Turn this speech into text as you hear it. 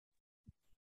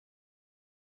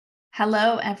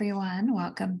Hello, everyone.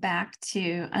 Welcome back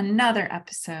to another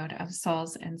episode of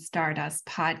Souls and Stardust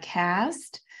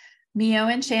podcast. Mio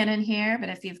and Shannon here, but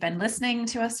if you've been listening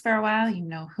to us for a while, you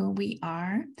know who we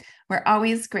are. We're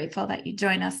always grateful that you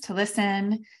join us to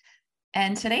listen.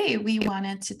 And today we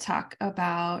wanted to talk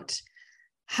about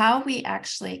how we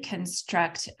actually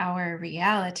construct our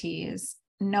realities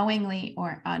knowingly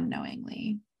or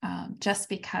unknowingly, just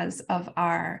because of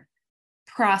our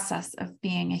process of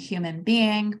being a human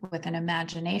being with an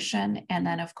imagination, and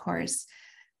then of course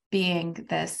being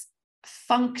this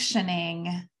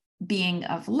functioning being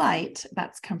of light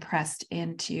that's compressed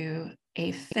into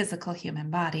a physical human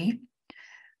body.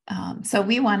 So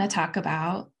we want to talk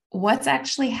about what's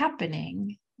actually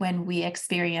happening when we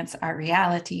experience our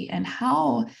reality and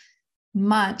how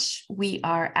much we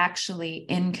are actually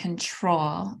in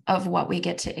control of what we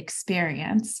get to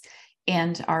experience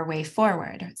and our way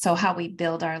forward. So how we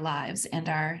build our lives and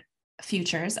our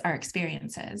futures, our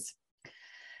experiences.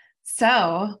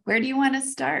 So where do you want to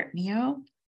start, Mio?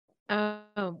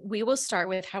 We will start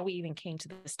with how we even came to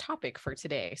this topic for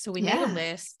today. So we made a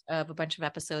list of a bunch of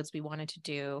episodes we wanted to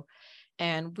do,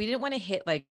 and we didn't want to hit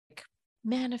like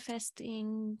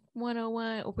manifesting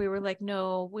 101. We were like,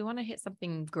 no, we want to hit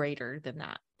something greater than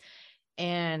that.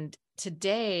 And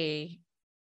today,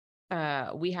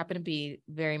 we happen to be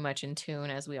very much in tune,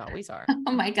 as we always are.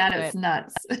 Oh my God, it's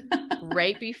nuts.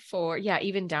 Right before,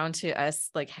 even down to us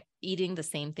like eating the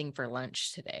same thing for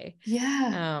lunch today.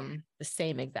 Yeah. The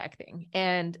same exact thing.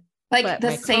 And like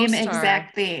the same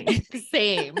exact thing.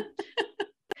 Same.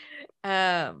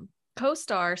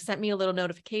 Co-star sent me a little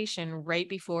notification right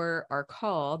before our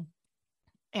call,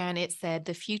 and it said,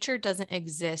 the future doesn't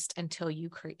exist until you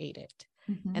create it.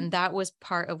 Mm-hmm. And that was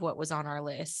part of what was on our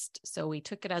list. So we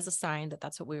took it as a sign that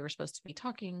that's what we were supposed to be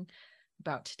talking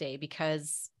about today,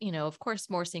 because, you know, of course,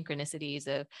 more synchronicities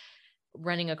of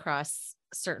running across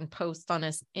certain posts on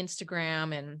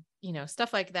Instagram and, you know,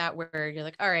 stuff like that, where you're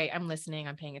like, all right, I'm listening,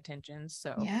 I'm paying attention.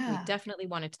 So we definitely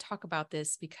wanted to talk about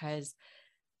this because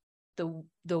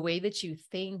the way that you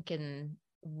think and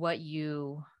what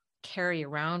you carry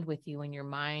around with you in your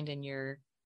mind and your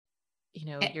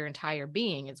entire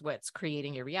being is what's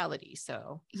creating your reality.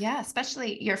 So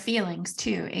especially your feelings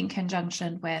too, in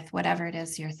conjunction with whatever it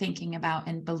is you're thinking about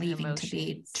and believing to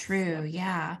be true.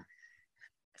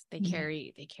 They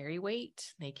carry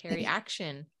weight, they carry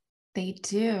action. They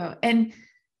do. And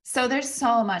so there's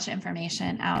so much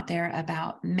information out there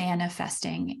about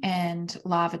manifesting and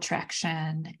law of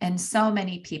attraction. And so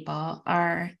many people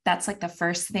that's like the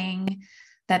first thing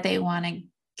that they want to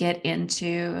get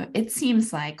into. It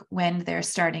seems like when they're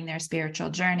starting their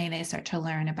spiritual journey, they start to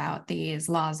learn about these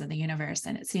laws of the universe.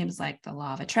 And it seems like the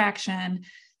law of attraction,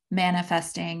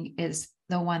 manifesting, is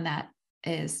the one that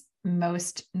is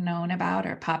most known about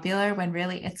or popular, when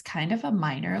really it's kind of a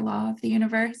minor law of the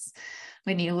universe.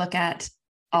 When you look at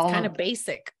it's kind of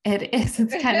basic. It is.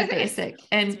 It's kind of basic.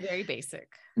 And it's very basic.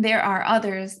 There are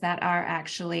others that are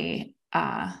actually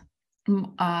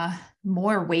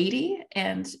more weighty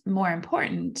and more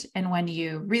important. And when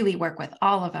you really work with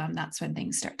all of them, that's when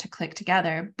things start to click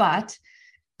together. But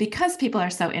because people are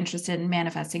so interested in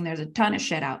manifesting, there's a ton of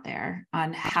shit out there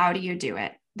on how do you do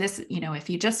it. This, you know, if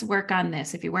you just work on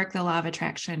this, if you work the law of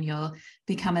attraction, you'll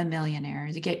become a millionaire,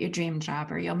 you get your dream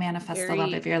job, or you'll manifest the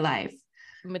love of your life.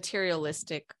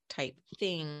 Materialistic type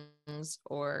things,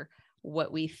 or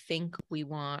what we think we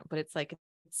want, but it's like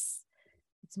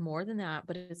it's more than that,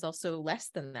 but it's also less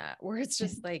than that, where it's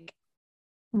just like,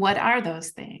 what are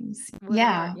those things?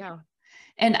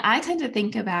 And I tend to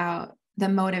think about the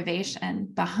motivation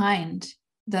behind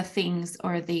the things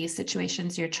or the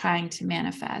situations you're trying to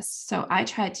manifest. So I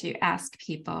try to ask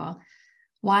people,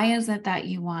 why is it that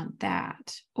you want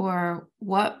that? Or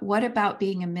what about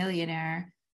being a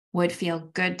millionaire would feel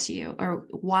good to you? Or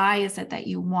why is it that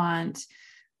you want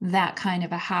that kind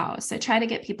of a house? I try to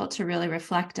get people to really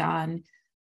reflect on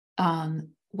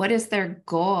what is their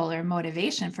goal or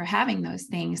motivation for having those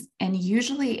things. And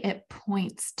usually it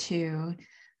points to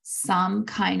some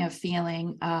kind of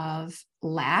feeling of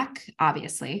lack,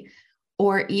 obviously,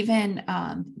 or even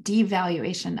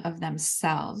devaluation of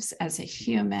themselves as a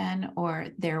human, or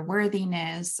their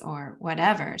worthiness, or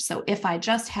whatever. So if I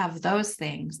just have those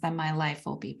things, then my life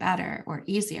will be better or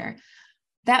easier.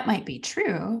 That might be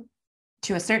true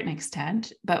to a certain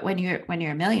extent, but when you're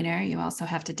a millionaire, you also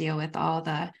have to deal with all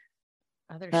the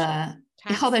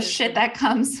shit that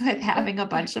comes with having a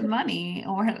bunch of money,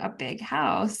 or a big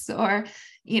house, or,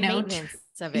 you know, maintenance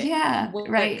of it. Right.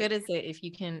 What good is it if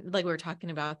you can, like, we were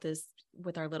talking about this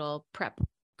with our little prep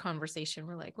conversation.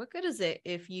 We're like, what good is it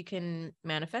if you can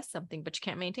manifest something, but you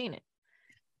can't maintain it?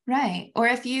 Right. Or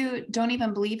if you don't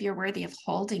even believe you're worthy of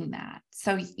holding that.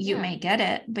 So you may get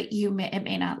it, but it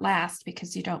may not last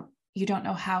because you don't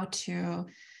know how to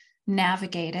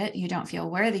navigate it. You don't feel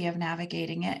worthy of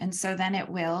navigating it. And so then it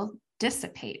will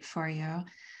dissipate for you.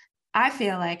 I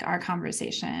feel like our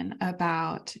conversation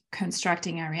about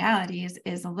constructing our realities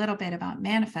is a little bit about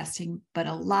manifesting, but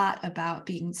a lot about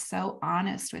being so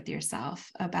honest with yourself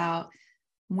about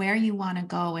where you want to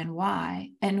go and why,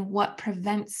 and what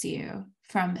prevents you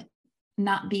from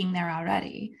not being there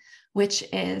already, which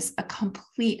is a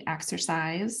complete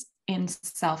exercise in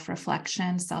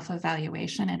self-reflection,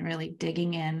 self-evaluation, and really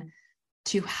digging in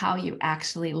to how you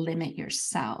actually limit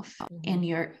yourself in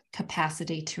your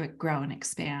capacity to grow and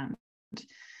expand.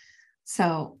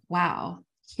 So, wow,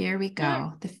 here we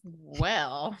go.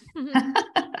 Well,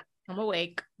 I'm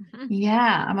awake.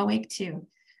 Yeah, I'm awake too.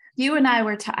 You and I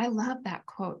I love that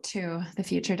quote too. The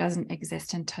future doesn't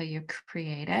exist until you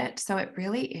create it. So it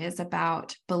really is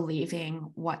about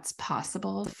believing what's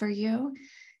possible for you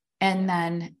and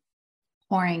then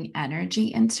pouring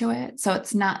energy into it. So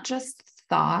it's not just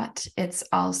thought, it's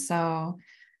also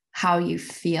how you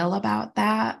feel about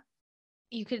that.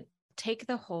 You could take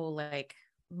the whole like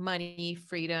money,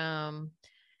 freedom,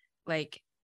 like,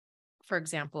 for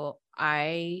example,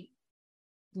 I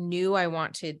knew I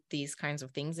wanted these kinds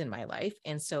of things in my life.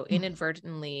 And so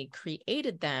inadvertently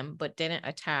created them, but didn't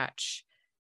attach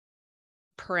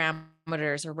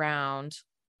parameters around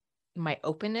my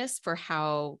openness for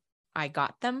how I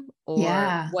got them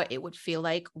or what it would feel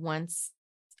like once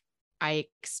I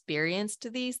experienced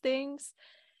these things.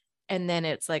 And then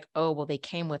it's like, oh, well, they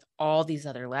came with all these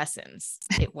other lessons.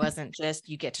 It wasn't just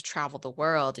you get to travel the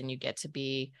world and you get to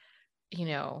be,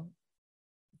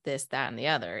 this, that, and the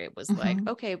other. It was like,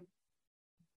 okay,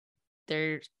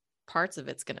 there's parts of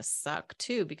it's going to suck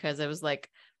too, because it was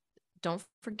like, don't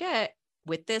forget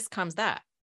with this comes that,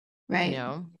 right.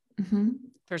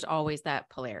 There's always that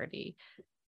polarity.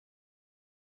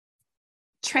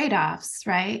 Trade-offs,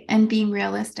 right? And being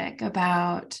realistic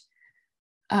about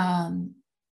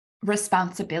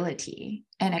responsibility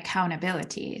and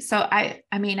accountability. So I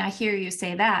mean, I hear you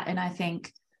say that, and I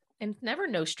think, and never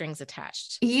no strings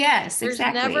attached. Yes, there's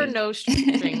exactly. Never no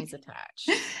strings attached.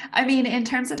 I mean, in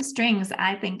terms of strings,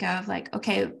 I think of like,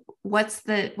 okay, what's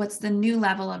the new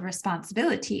level of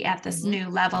responsibility at this new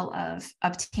level of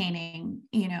obtaining,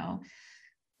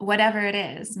 whatever it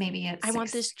is. Maybe it's I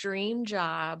want this dream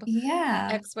job.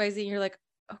 Yeah. XYZ. You're like,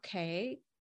 okay,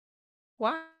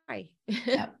 why?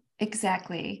 Yep,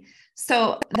 exactly.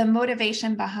 So the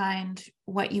motivation behind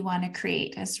what you want to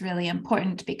create is really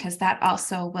important, because that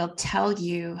also will tell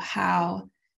you how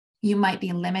you might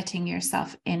be limiting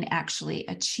yourself in actually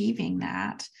achieving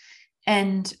that.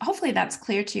 And hopefully that's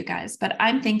clear to you guys. But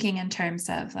I'm thinking in terms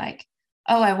of like,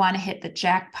 oh, I want to hit the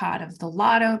jackpot of the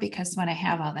lotto, because when I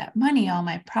have all that money, all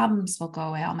my problems will go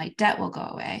away, all my debt will go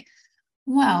away.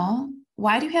 Well,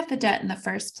 why do you have the debt in the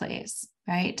first place,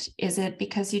 right? Is it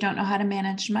because you don't know how to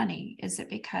manage money? Is it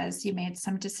because you made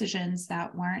some decisions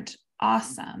that weren't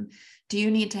awesome? Do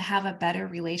you need to have a better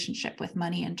relationship with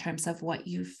money in terms of what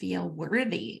you feel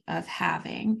worthy of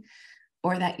having,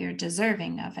 or that you're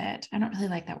deserving of it? I don't really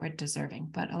like that word deserving,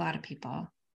 but a lot of people.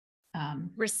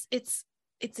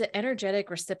 It's an energetic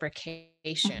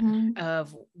reciprocation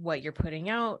of what you're putting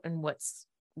out and what's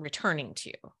returning to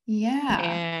you. Yeah.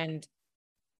 And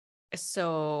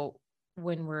so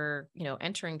when we're,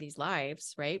 entering these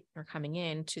lives, right, we're coming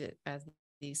in as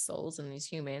these souls and these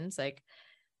humans, like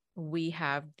we're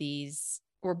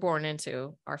born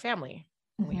into our family.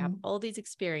 And we have all these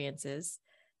experiences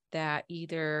that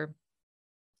either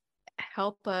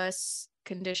help us,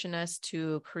 condition us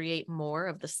to create more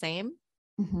of the same.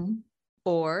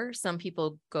 Or some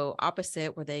people go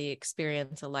opposite, where they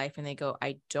experience a life and they go,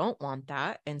 I don't want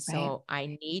that. And so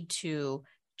I need to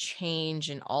change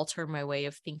and alter my way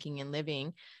of thinking and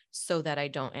living so that I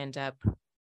don't end up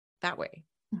that way.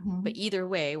 But either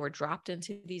way, we're dropped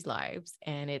into these lives,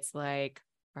 and it's like,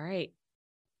 all right,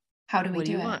 how do we what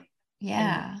do you it? want?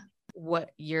 Yeah. And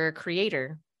what you're a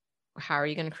creator. How are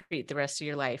you going to create the rest of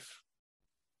your life?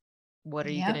 What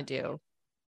are you going to do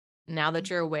now that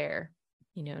you're aware?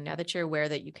 Now that you're aware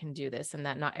that you can do this and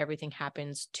that not everything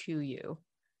happens to you,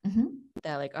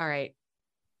 that like, all right,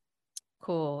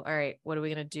 cool. All right, what are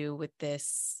we going to do with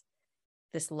this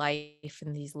life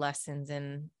and these lessons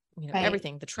and,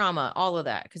 everything, the trauma, all of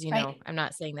that. Cause I'm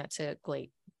not saying that to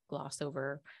gloss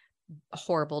over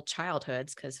horrible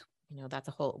childhoods. Cause that's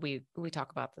a whole, we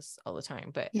talk about this all the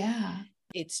time, but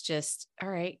it's just, all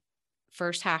right,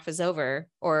 first half is over,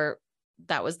 or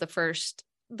that was the first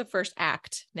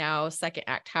act. Now second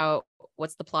act,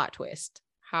 what's the plot twist?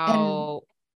 How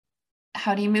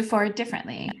how do you move forward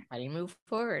differently? How do you move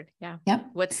forward? Yeah. Yep.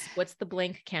 What's the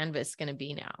blank canvas going to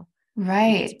be now?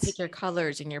 Right. You get to pick your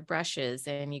colors and your brushes,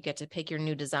 and you get to pick your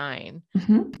new design.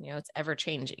 Mm-hmm. You know, it's ever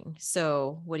changing.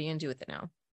 So what are you going to do with it now?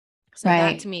 So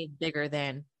Right. that to me is bigger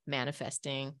than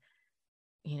manifesting,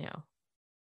 you know,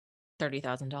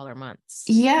 $30,000 months.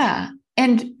 Yeah.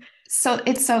 And so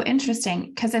it's so interesting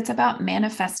because it's about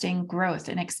manifesting growth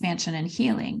and expansion and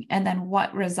healing. And then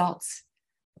what results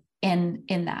in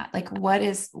that? Like what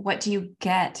do you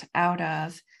get out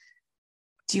of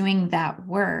doing that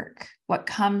work? What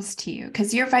comes to you?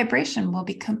 Because your vibration will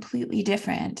be completely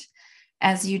different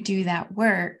as you do that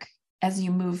work, as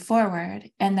you move forward.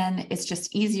 And then it's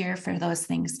just easier for those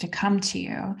things to come to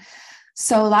you.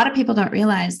 So a lot of people don't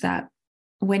realize that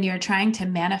when you're trying to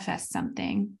manifest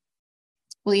something,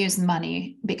 we'll use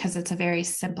money because it's a very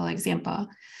simple example.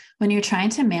 When you're trying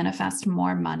to manifest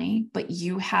more money, but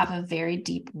you have a very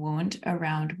deep wound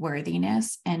around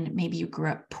worthiness, and maybe you grew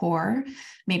up poor,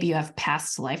 maybe you have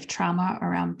past life trauma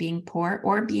around being poor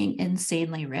or being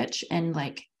insanely rich and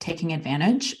like taking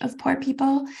advantage of poor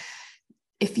people.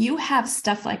 If you have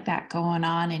stuff like that going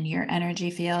on in your energy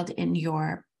field, in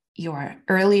your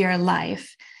earlier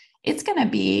life, it's going to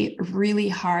be really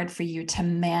hard for you to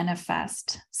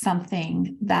manifest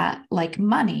something that like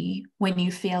money when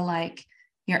you feel like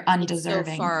you're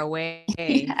undeserving. It's so far away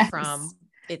Yes. from,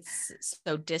 it's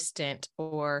so distant.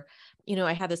 Or, you know,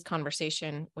 I had this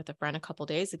conversation with a friend a couple of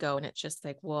days ago, and it's just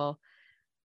like, well,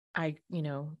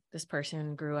 this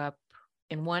person grew up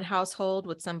in one household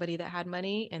with somebody that had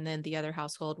money, and then the other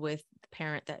household with the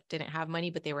parent that didn't have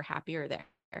money, but they were happier there.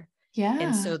 Yeah.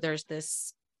 And so there's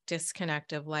this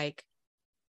disconnect of like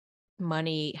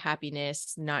money,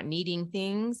 happiness, not needing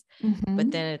things. Mm-hmm.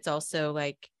 But then it's also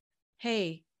like,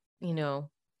 hey,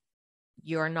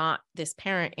 you're not this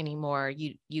parent anymore.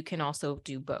 You can also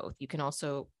do both. You can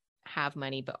also have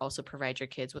money, but also provide your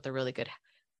kids with a really good,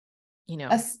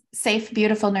 a safe,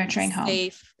 beautiful, nurturing home,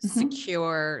 safe,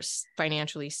 secure,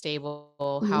 financially stable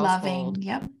household. Loving.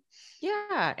 Yep.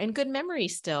 Yeah. And good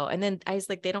memories still. And then I was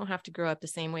like, they don't have to grow up the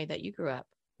same way that you grew up.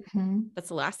 Mm-hmm. That's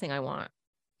the last thing I want.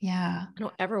 Yeah. I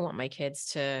don't ever want my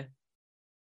kids to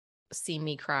see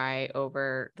me cry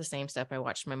over the same stuff I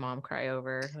watched my mom cry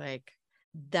over. Like,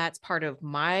 that's part of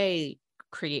my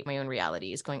create my own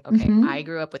reality, is going, okay, I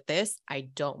grew up with this. I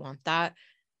don't want that.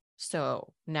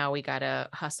 So now we got to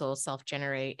hustle,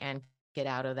 self-generate, and get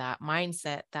out of that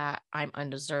mindset that I'm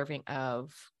undeserving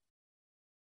of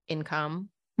income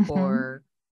or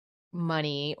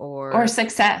money or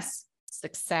success.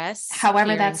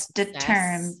 However that's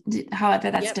determined,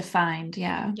 however that's defined.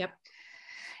 Yeah. Yep.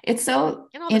 It's so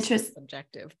interesting.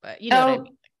 Subjective, but you know what I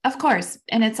mean. Of course.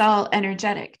 And it's all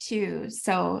energetic too.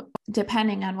 So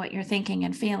depending on what you're thinking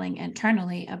and feeling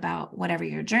internally about whatever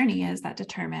your journey is, that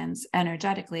determines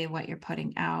energetically what you're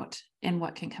putting out and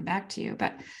what can come back to you.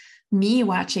 But me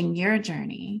watching your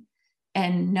journey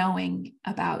and knowing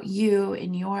about you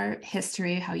and your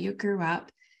history, how you grew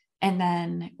up, and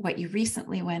then what you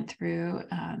recently went through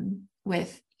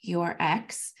with your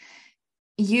ex,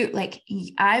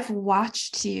 I've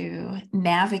watched you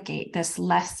navigate this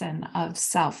lesson of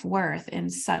self-worth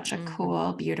in such a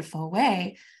cool, beautiful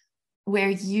way, where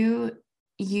you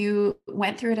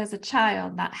went through it as a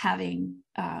child, not having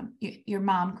your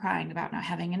mom crying about not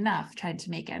having enough, trying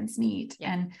to make ends meet,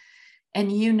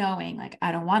 and you knowing like,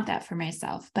 I don't want that for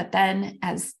myself, but then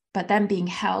being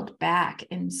held back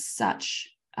in such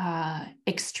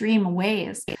extreme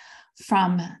ways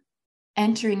from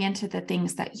entering into the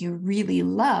things that you really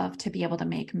love to be able to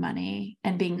make money,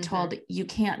 and being told you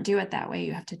can't do it that way,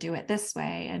 you have to do it this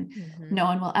way, and no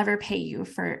one will ever pay you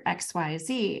for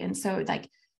XYZ. And so like,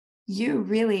 you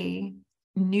really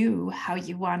knew how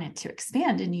you wanted to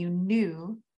expand, and you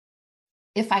knew,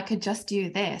 if I could just do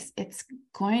this, it's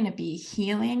going to be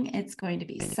healing, it's going to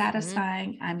be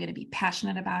satisfying, I'm going to be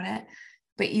passionate about it.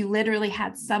 But you literally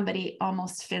had somebody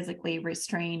almost physically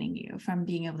restraining you from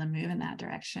being able to move in that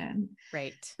direction.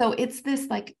 Right. So it's this,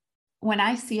 like, when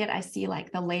I see it, I see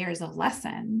like the layers of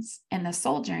lessons in the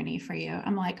soul journey for you.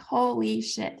 I'm like, holy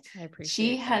shit.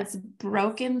 She has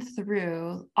broken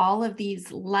through all of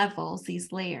these levels,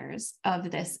 these layers of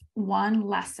this one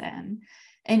lesson.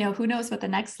 And who knows what the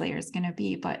next layer is going to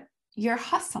be, but you're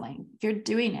hustling, you're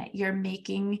doing it, you're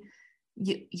making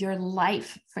your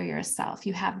life for yourself.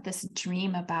 You have this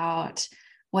dream about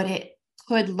what it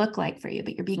could look like for you,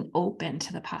 but you're being open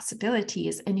to the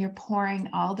possibilities, and you're pouring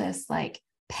all this like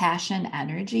passion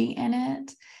energy in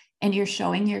it, and you're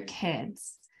showing your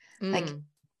kids like,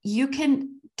 you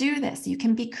can do this. You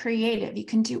can be creative. You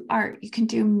can do art. You can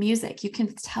do music. You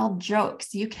can tell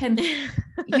jokes. You can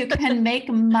make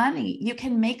money. You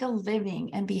can make a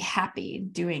living and be happy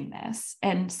doing this.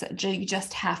 And so you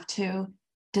just have to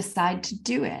decide to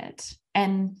do it.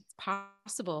 And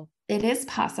possible. It is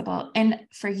possible. And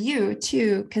for you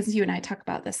too, because you and I talk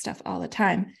about this stuff all the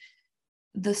time,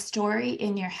 the story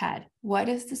in your head. What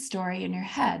is the story in your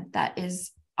head that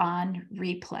is on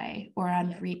replay or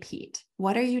on repeat?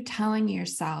 What are you telling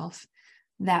yourself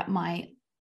that might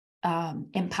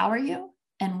empower you?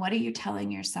 And what are you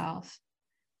telling yourself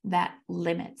that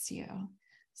limits you?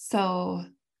 So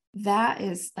that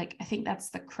is like, I think that's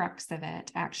the crux of it,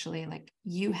 actually. Like,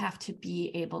 you have to be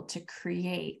able to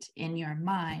create in your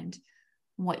mind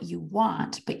what you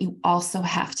want, but you also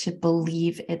have to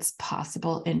believe it's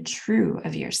possible and true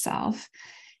of yourself.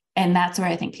 And that's where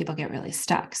I think people get really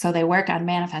stuck. So they work on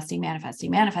manifesting, and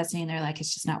they're like,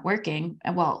 it's just not working.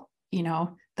 And well,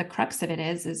 the crux of it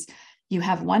is you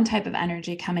have one type of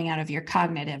energy coming out of your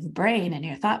cognitive brain and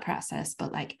your thought process,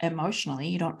 but like emotionally,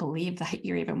 you don't believe that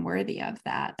you're even worthy of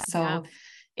that. So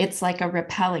it's like a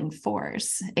repelling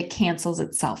force. It cancels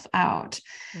itself out.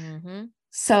 Mm-hmm.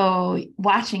 So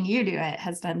watching you do it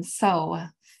has been so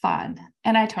fun.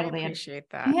 And I totally appreciate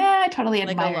that. Yeah, I totally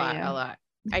admire you. A lot.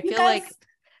 I feel like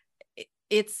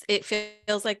it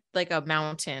feels like a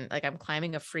mountain, like I'm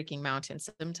climbing a freaking mountain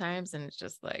sometimes. And it's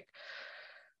just like,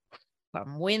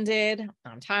 I'm winded,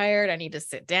 I'm tired, I need to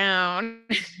sit down.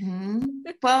 Mm-hmm.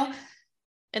 Well,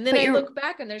 and then I look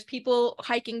back and there's people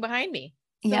hiking behind me.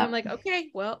 So I'm like, okay,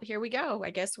 well, here we go.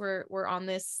 I guess we're on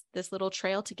this little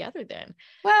trail together then.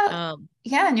 Well,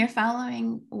 and you're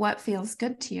following what feels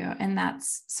good to you. And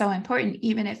that's so important,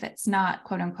 even if it's not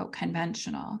quote unquote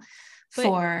conventional.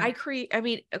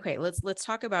 Okay, let's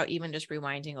talk about even just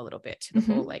rewinding a little bit to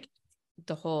the whole, like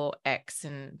the whole X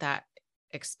and that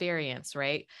experience,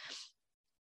 right?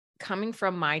 Coming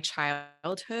from my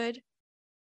childhood,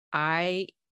 I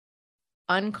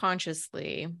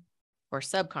unconsciously or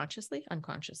unconsciously,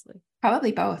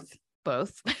 probably both,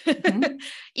 mm-hmm.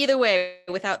 Either way,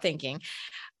 without thinking,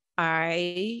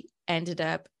 I ended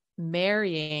up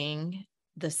marrying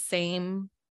the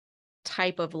same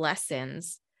type of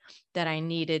lessons that I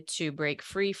needed to break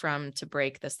free from, to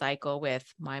break the cycle with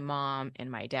my mom and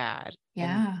my dad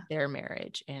and their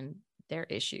marriage and their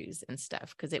issues and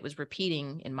stuff, because it was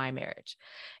repeating in my marriage.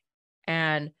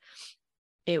 And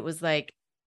it was like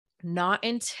not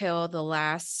until the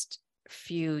last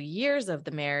few years of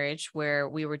the marriage where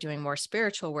we were doing more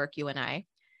spiritual work, you and I,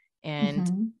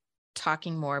 and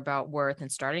talking more about worth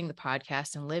and starting the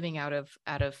podcast and living out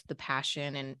of the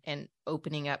passion and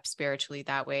opening up spiritually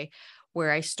that way,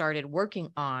 where I started working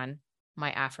on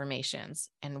my affirmations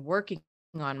and working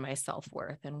on my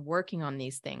self-worth and working on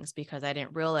these things, because I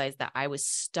didn't realize that I was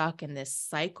stuck in this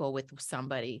cycle with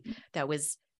somebody that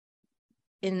was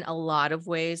in a lot of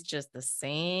ways just the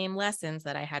same lessons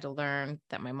that I had to learn,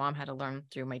 that my mom had to learn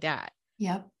through my dad.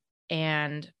 Yep.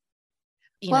 And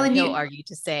he'll argue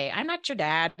to say, I'm not your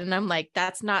dad. And I'm like,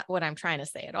 that's not what I'm trying to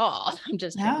say at all. I'm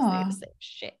just trying to say the same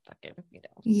shit, fucking,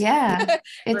 Yeah.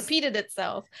 repeated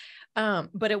itself.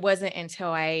 But it wasn't until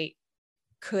I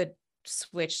could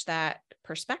switch that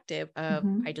perspective of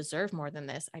I deserve more than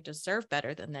this. I deserve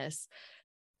better than this.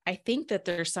 I think that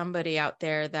there's somebody out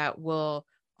there that will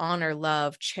honor,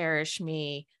 love, cherish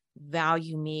me,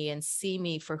 value me, and see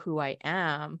me for who I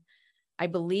am. I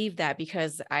believe that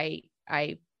because I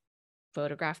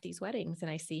photograph these weddings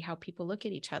and I see how people look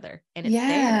at each other, and it's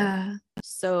there.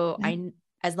 So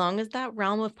as long as that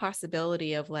realm of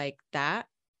possibility of like that,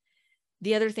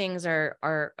 the other things are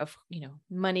of,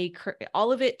 money,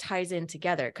 all of it ties in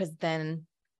together. Because then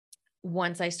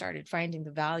once I started finding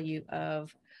the value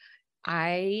of,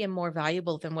 I am more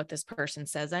valuable than what this person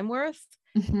says I'm worth.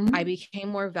 I became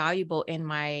more valuable in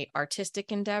my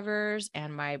artistic endeavors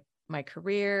and my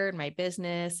career and my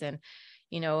business. And,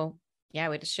 we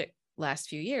had a shit last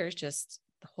few years, just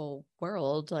the whole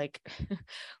world, like,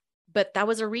 but that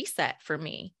was a reset for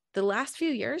me. The last few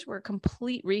years were a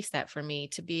complete reset for me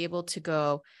to be able to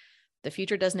go, the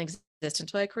future doesn't exist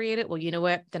until I create it. Well, you know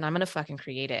what? Then I'm going to fucking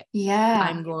create it. Yeah.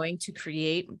 I'm going to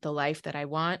create the life that I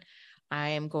want.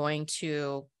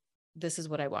 This is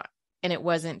what I want. And it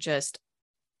wasn't just,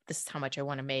 this is how much I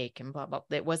want to make and blah, blah.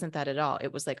 It wasn't that at all.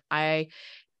 It was like,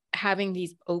 having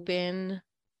these open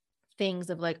things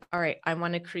of like, all right, I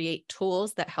want to create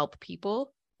tools that help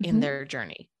people in their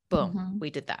journey. Boom. We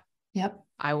did that. Yep.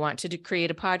 I want to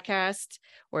create a podcast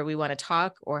where we want to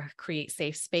talk or create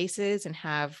safe spaces and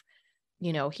have,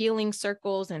 healing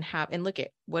circles and look at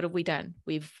what have we done?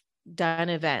 We've done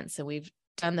events and we've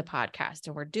done the podcast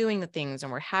and we're doing the things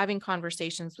and we're having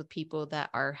conversations with people that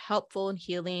are helpful and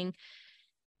healing.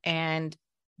 And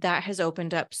that has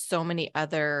opened up so many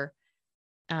other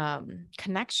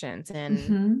connections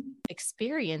and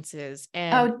experiences.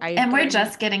 And and we're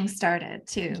just getting started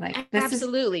too. Like this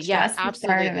absolutely. is Yeah, just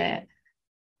absolutely. the start of it.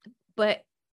 But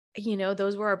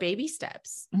those were our baby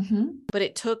steps, but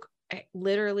it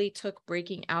literally took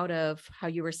breaking out of how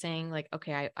you were saying, like,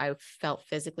 okay, I felt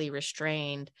physically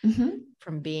restrained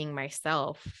from being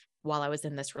myself while I was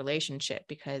in this relationship,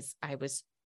 because I was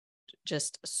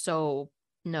just so,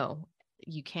 no,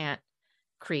 you can't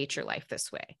create your life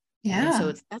this way. Yeah. And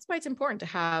so that's why it's important to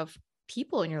have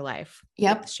people in your life,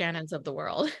 like the Shannons of the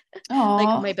world,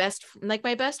 like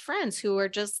my best friends who are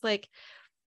just like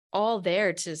all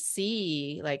there to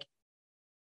see, like,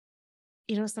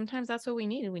 sometimes that's what we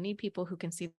need. And we need people who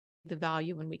can see the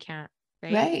value when we can't.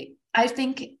 Right. I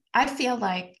feel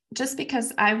like just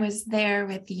because I was there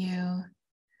with you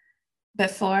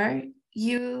before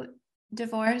you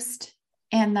divorced,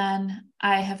 and then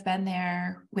I have been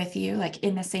there with you, like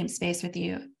in the same space with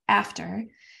you after,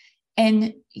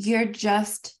 and you're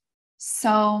just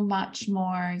so much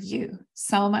more you,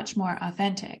 so much more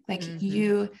authentic. Like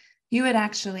you would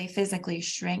actually physically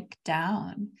shrink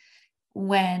down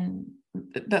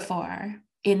before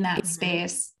in that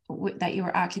space that you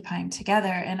were occupying together.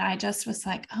 And I just was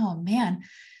like, oh man,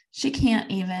 she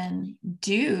can't even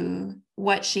do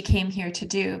what she came here to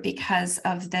do because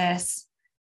of this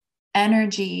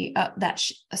energy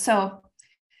so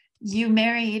you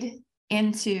married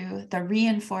into the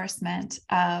reinforcement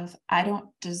of I don't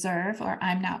deserve, or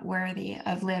I'm not worthy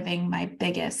of living my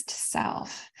biggest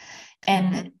self.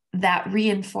 And that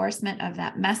reinforcement of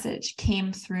that message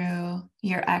came through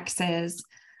your ex's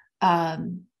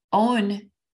own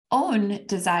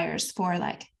desires for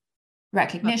like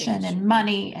recognition and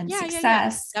money and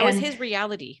success. That was his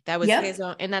reality. That was his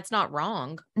own, and that's not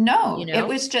wrong. No, it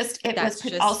was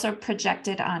also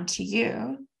projected onto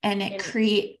you, and it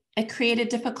created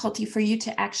difficulty for you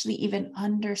to actually even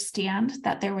understand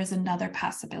that there was another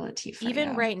possibility for even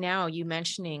you. Right now, you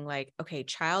mentioning like, okay,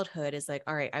 childhood is like,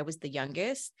 all right, I was the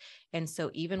youngest. And so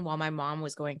even while my mom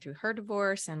was going through her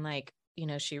divorce and like,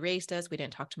 she raised us, we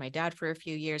didn't talk to my dad for a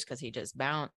few years because he just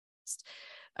bounced.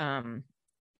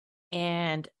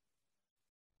 And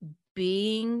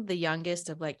being the youngest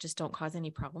of like, just don't cause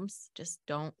any problems. Just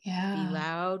don't be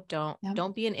loud.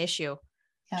 Don't be an issue.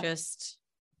 Just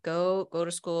go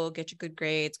to school, get your good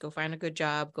grades, go find a good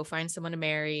job, go find someone to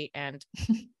marry, and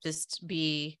just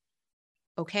be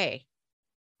okay.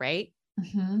 Right.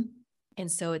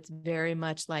 And so it's very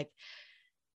much like,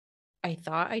 I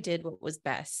thought I did what was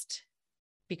best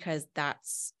because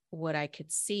that's what I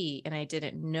could see. And I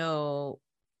didn't know.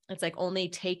 It's like only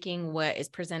taking what is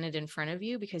presented in front of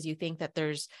you because you think that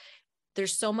there's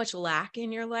so much lack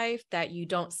in your life that you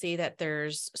don't see that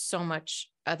there's so much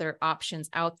other options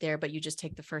out there, but you just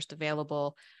take the first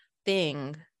available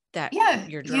thing that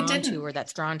you're drawn to or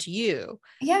that's drawn to you.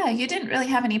 Yeah. You didn't really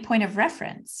have any point of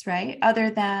reference, right?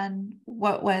 Other than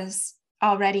what was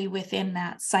already within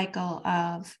that cycle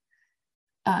of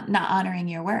not honoring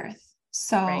your worth.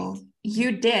 So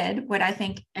you did what I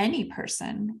think any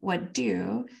person would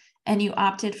do, and you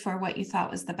opted for what you thought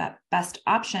was the best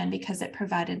option because it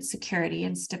provided security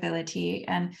and stability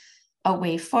and a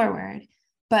way forward.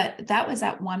 But that was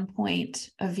at one point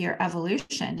of your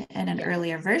evolution in an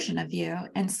earlier version of you.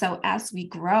 And so as we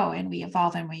grow and we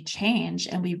evolve and we change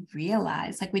and we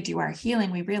realize, like we do our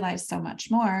healing, we realize so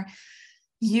much more.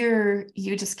 You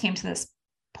just came to this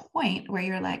point where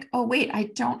you're like, oh, wait, I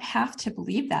don't have to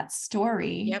believe that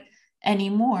story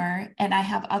anymore. And I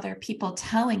have other people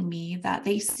telling me that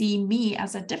they see me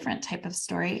as a different type of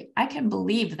story. I can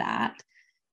believe that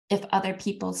if other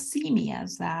people see me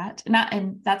as that.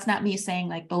 And that's not me saying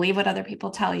like, believe what other people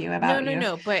tell you about you.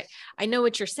 No. But I know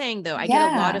what you're saying though. I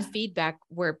get a lot of feedback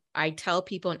where I tell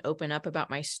people and open up about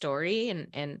my story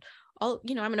and I'll,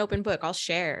 I'm an open book. I'll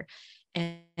share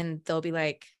and they'll be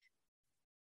like,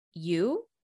 you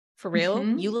for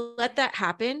real? You let that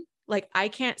happen? Like, I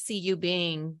can't see you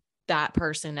being that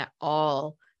person at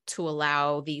all to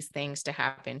allow these things to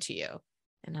happen to you.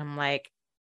 And I'm like,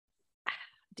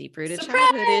 deep-rooted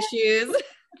childhood issues.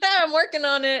 I'm working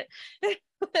on it.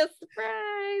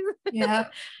 Surprise. Yeah.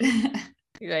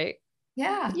 Right.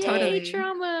 Yeah, yay, totally.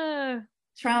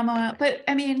 Trauma. But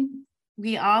I mean,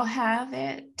 we all have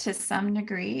it to some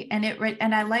degree. And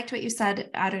I liked what you said,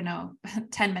 I don't know,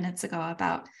 10 minutes ago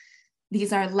about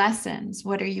these are lessons.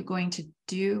 What are you going to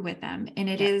do with them? And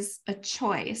it is a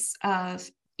choice of,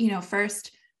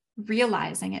 first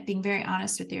realizing it, being very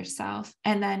honest with yourself,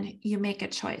 and then you make a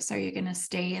choice. Are you going to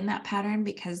stay in that pattern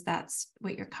because that's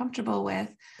what you're comfortable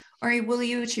with, or will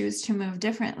you choose to move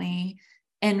differently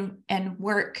and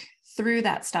work through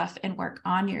that stuff and work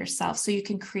on yourself so you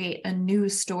can create a new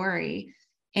story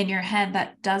in your head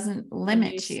that doesn't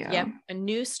limit you? Yep, a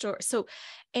new story. So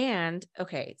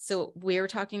we were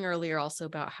talking earlier also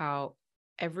about how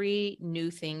every new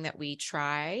thing that we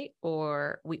try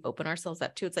or we open ourselves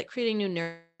up to, it's like creating new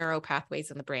neural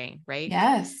pathways in the brain, right?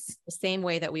 Yes. The same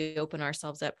way that we open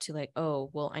ourselves up to like,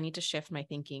 oh, well, I need to shift my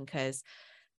thinking because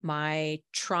my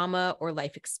trauma or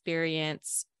life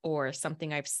experience or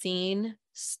something I've seen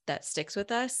that sticks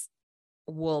with us,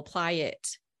 will apply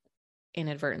it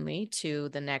inadvertently to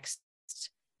the next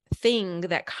thing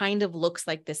that kind of looks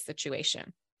like this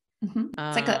situation. Mm-hmm.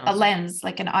 It's like a lens,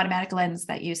 like an automatic lens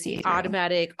that you see through.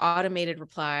 Automated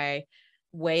reply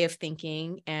way of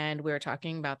thinking. And we were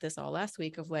talking about this all last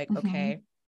week of like, okay,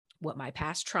 what my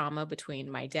past trauma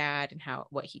between my dad and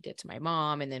what he did to my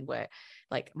mom, and then what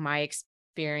like my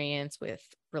experience with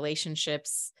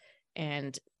relationships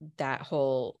and that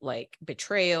whole like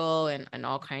betrayal and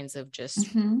all kinds of just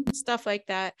stuff like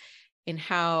that, and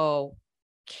how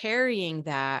carrying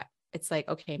that, it's like,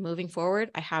 okay, moving forward,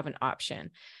 I have an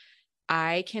option.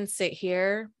 I can sit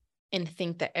here and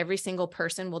think that every single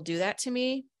person will do that to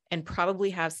me and probably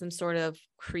have some sort of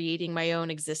creating my own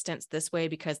existence this way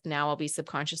because now I'll be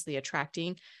subconsciously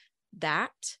attracting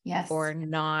that. Yes. Or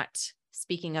not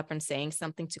speaking up and saying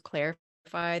something to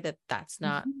clarify that that's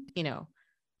not,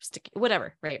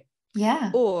 whatever. Right.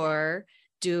 Yeah. Or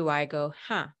do I go,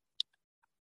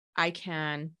 I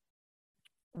can,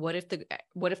 what if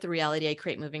the reality I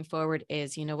create moving forward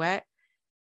is, you know what?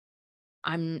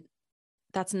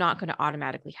 That's not going to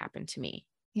automatically happen to me.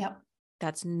 Yep.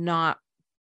 That's not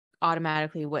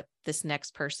automatically what this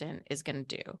next person is going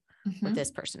to do, or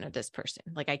this person or this person.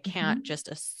 Like I can't just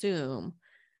assume,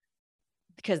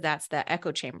 because that's the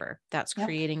echo chamber that's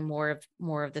creating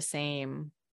more of the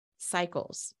same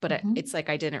cycles. But it's like,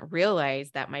 I didn't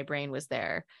realize that my brain was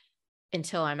there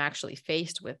until I'm actually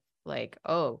faced with like,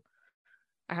 oh,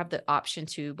 I have the option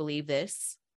to believe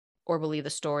this or believe the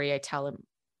story I tell in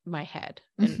my head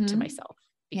and to myself,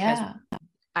 because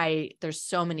there's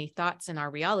so many thoughts in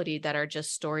our reality that are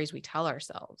just stories we tell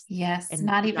ourselves. Yes. And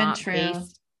not even true.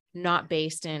 Not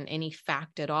based in any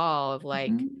fact at all of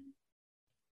like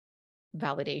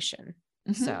validation.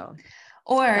 So,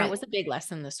 or that was a big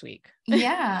lesson this week.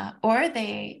 Yeah. Or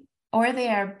they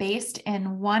are based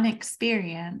in one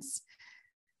experience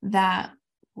that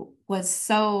was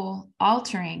so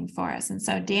altering for us and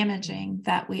so damaging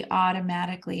that we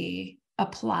automatically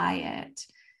apply it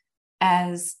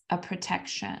as a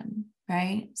protection,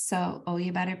 right? So, oh,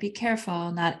 you better be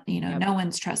careful, not, no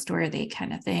one's trustworthy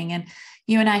kind of thing. And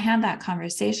you and I had that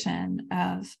conversation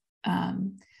of,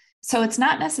 so it's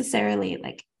not necessarily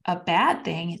like a bad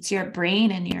thing. It's your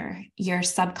brain and your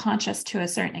subconscious to a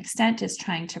certain extent is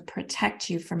trying to protect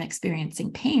you from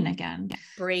experiencing pain again.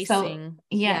 Bracing.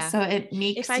 So it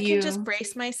makes if I can just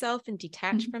brace myself and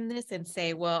detach from this and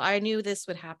say, well, I knew this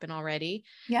would happen already,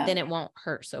 then it won't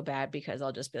hurt so bad because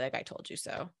I'll just be like, I told you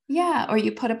so. Yeah. Or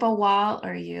you put up a wall,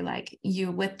 or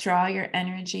you withdraw your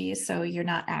energy. So you're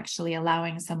not actually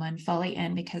allowing someone fully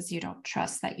in because you don't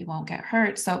trust that you won't get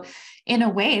hurt. So in a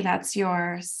way, that's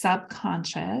your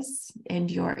subconscious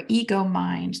and your ego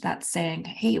mind that's saying,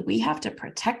 hey, we have to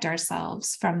protect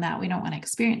ourselves from that. We don't want to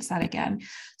experience that again.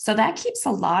 So that keeps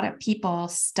a lot of people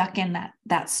stuck in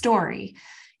that story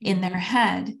in their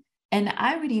head. And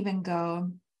I would even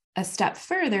go a step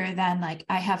further than like,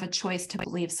 I have a choice to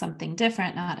believe something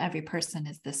different. Not every person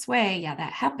is this way. Yeah,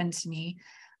 that happened to me.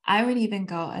 I would even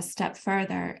go a step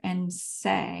further and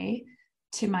say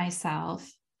to myself,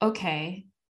 okay,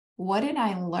 what did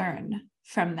I learn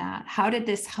from that? How did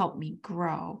this help me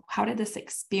grow? How did this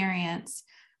experience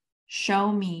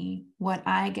show me what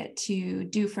I get to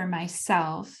do for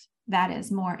myself that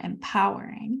is more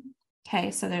empowering?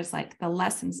 Okay, so there's like the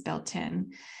lessons built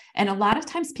in. And a lot of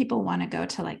times people want to go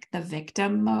to like the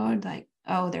victim mode, like,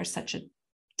 oh, they're such a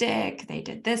dick. They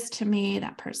did this to me.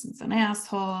 That person's an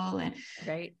asshole. And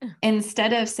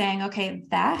instead of saying, okay,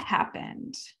 that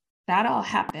happened, that all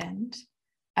happened.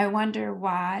 I wonder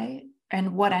why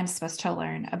and what I'm supposed to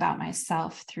learn about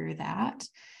myself through that.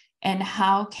 And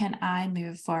how can I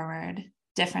move forward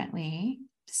differently,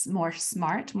 more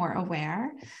smart, more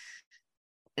aware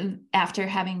after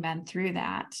having been through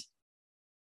that.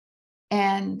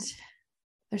 And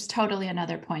there's totally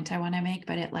another point I want to make,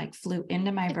 but it like flew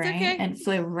into my brain and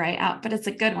flew right out, but it's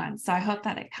a good one. So I hope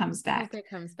that it comes back. I hope it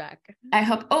comes back. I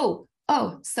hope,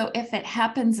 oh, so if it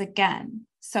happens again,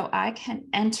 so I can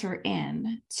enter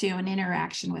in to an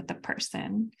interaction with a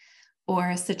person or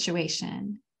a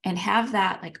situation and have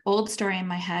that like old story in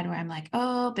my head where I'm like,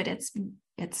 oh, but it's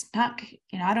not,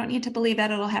 I don't need to believe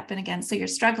that it'll happen again. So you're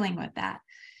struggling with that.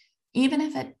 Even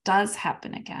if it does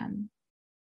happen again,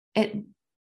 it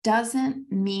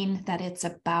doesn't mean that it's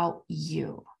about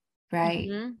you, right?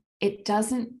 Mm-hmm. It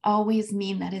doesn't always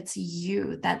mean that it's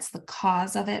you that's the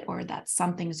cause of it or that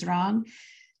something's wrong.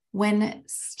 When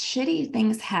shitty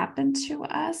things happen to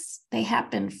us, they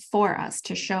happen for us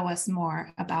to show us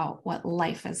more about what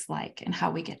life is like and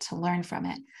how we get to learn from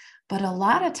it. But a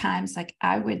lot of times, like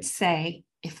I would say,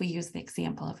 if we use the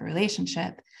example of a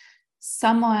relationship,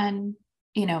 someone,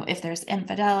 if there's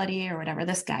infidelity or whatever,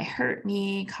 this guy hurt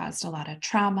me, caused a lot of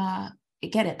trauma. I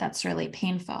get it. That's really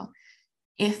painful.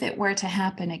 If it were to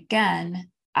happen again,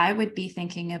 I would be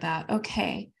thinking about,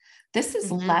 okay, this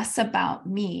is less about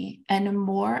me and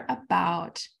more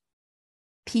about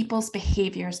people's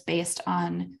behaviors based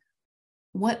on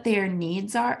what their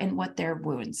needs are and what their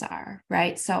wounds are,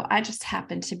 right? So I just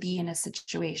happen to be in a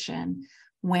situation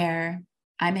where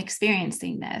I'm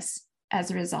experiencing this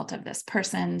as a result of this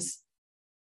person's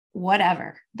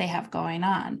whatever they have going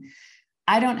on.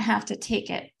 I don't have to take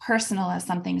it personal as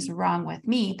something's wrong with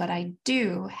me, but I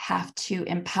do have to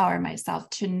empower myself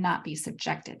to not be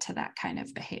subjected to that kind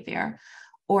of behavior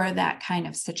or that kind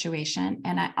of situation.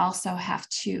 And I also have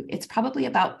to, it's probably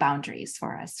about boundaries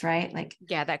for us, right? Like,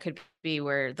 yeah, that could be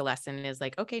where the lesson is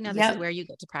like, okay, now this is where you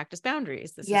get to practice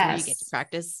boundaries. This is where you get to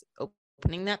practice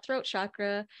opening that throat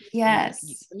chakra. Yes.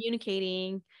 And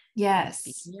communicating. Yes.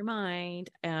 Speaking your mind.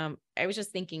 I was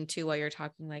just thinking too, while you're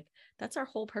talking, like, that's our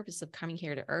whole purpose of coming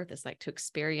here to Earth, is like to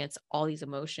experience all these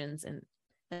emotions. And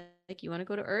like, you want to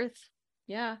go to Earth?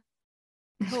 Yeah.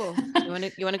 Cool. you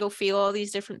want to go feel all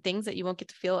these different things that you won't get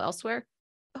to feel elsewhere?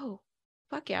 Oh,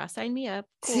 fuck yeah. Sign me up.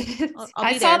 Cool.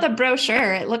 I saw the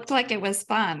brochure. It looked like it was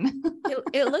fun.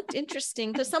 it looked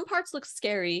interesting. Because some parts look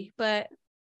scary, but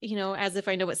as if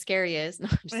I know what scary is. No,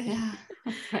 yeah,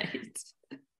 right.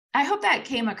 I hope that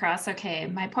came across okay.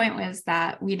 My point was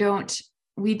that we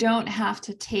don't have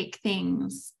to take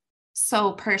things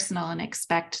so personal and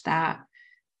expect that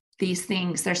these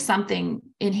things, there's something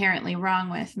inherently wrong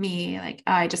with me. Like,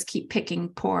 I just keep picking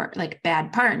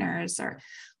bad partners, or,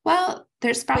 well,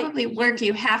 there's probably work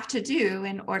you have to do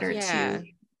in order to,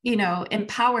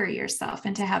 empower yourself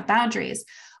and to have boundaries.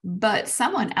 But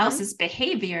someone else's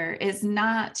behavior is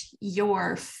not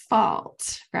your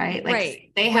fault, right?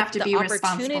 Like, they have to be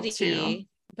responsible too.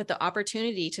 But the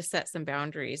opportunity to set some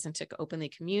boundaries and to openly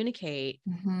communicate,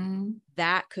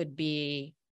 that could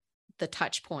be the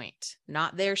touch point,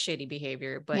 not their shitty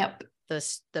behavior, but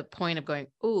the point of going,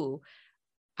 ooh,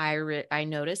 I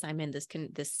notice I'm in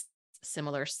this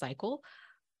similar cycle.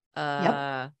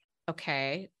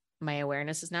 Okay. My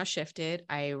awareness is now shifted.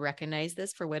 I recognize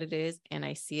this for what it is. And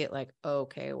I see it like,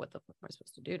 okay, what the fuck am I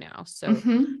supposed to do now? So,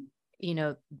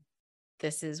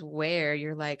 this is where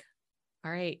you're like,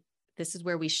 all right, this is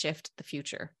where we shift the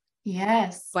future.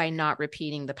 Yes. By not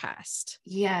repeating the past.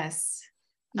 Yes.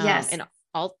 Yes. And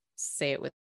I'll say it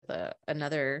with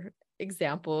another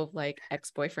example of like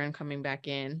ex-boyfriend coming back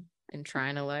in and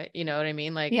trying to let, you know what I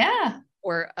mean? Like, yeah.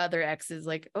 Or other exes,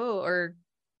 like, or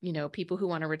people who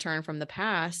want to return from the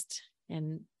past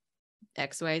and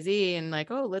XYZ and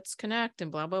like, oh, let's connect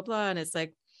and blah, blah, blah. And it's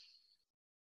like,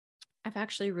 I've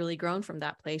actually really grown from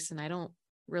that place. And I don't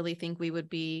really think we would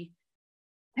be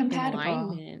compatible. In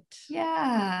alignment.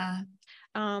 Yeah.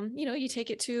 You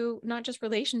take it to not just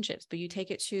relationships, but you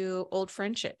take it to old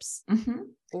friendships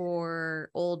or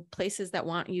old places that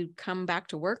want you to come back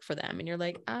to work for them. And you're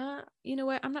like, you know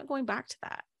what? I'm not going back to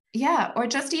that. Yeah. Or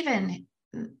just even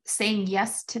saying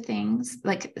yes to things,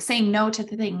 like saying no to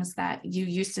the things that you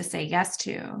used to say yes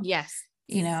to. Yes.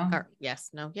 Or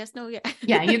yes, no, yeah.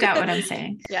 Yeah. You got what I'm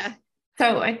saying. Yeah.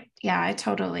 So I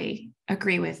totally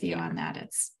agree with you on that.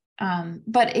 It's,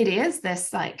 but it is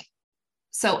this like,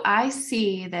 so I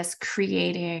see this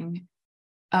creating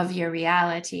of your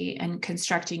reality and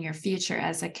constructing your future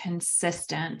as a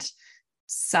consistent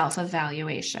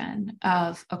self-evaluation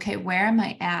of, okay, where am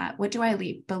I at? What do I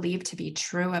believe to be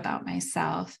true about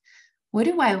myself? Where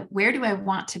do I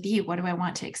want to be? What do I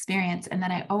want to experience? And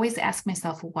then I always ask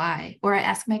myself why, or I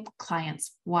ask my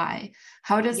clients why.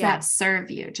 How does that serve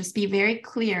you? Just be very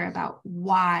clear about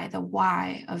why, the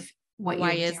why of what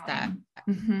you're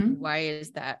doing. Why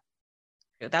is that?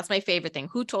 That's my favorite thing.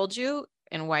 Who told you,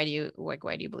 and why do you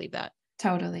believe that?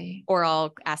 Totally. Or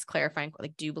I'll ask clarifying,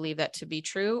 like, do you believe that to be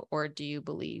true, or do you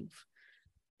believe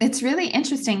It's really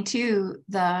interesting too,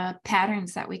 the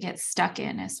patterns that we get stuck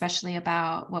in, especially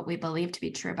about what we believe to be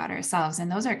true about ourselves.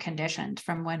 And those are conditioned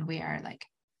from when we are like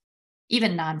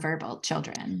even nonverbal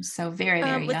children. So very,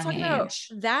 very Let's young talk about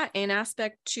age. that in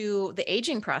aspect to the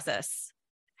aging process,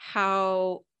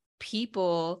 how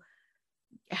people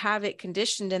have it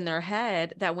conditioned in their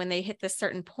head that when they hit this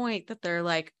certain point that they're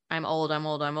like, I'm old, I'm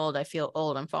old, I'm old, I feel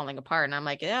old, I'm falling apart. And I'm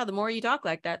like, yeah, the more you talk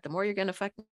like that, the more you're going to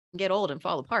fucking get old and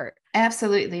fall apart.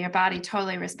 Absolutely. Your body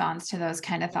totally responds to those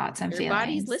kind of thoughts and Your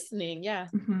body's feelings. listening. Yeah.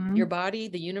 Mm-hmm. Your body,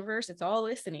 the universe, it's all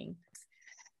listening.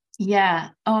 Yeah.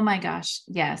 Oh my gosh.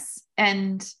 Yes.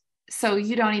 And so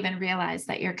you don't even realize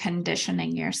that you're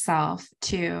conditioning yourself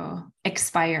to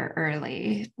expire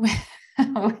early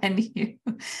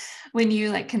when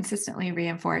you like consistently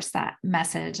reinforce that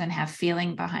message and have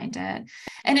feeling behind it.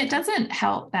 And it doesn't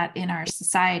help that in our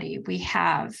society we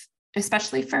have,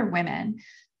 especially for women,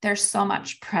 there's so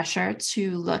much pressure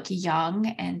to look young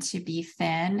and to be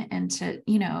thin and to,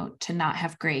 to not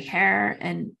have gray hair,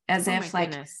 and as if like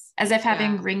goodness. as if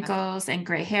having wrinkles and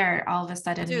gray hair all of a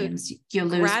sudden means you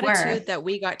lose gratitude worth. that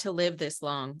we got to live this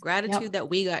long. Gratitude that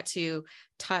we got to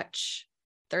touch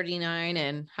 39.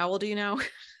 And how old are you now?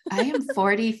 I am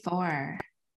 44.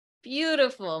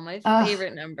 Beautiful. My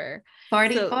favorite number.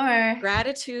 44. So,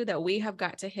 gratitude that we have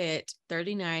got to hit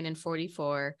 39 and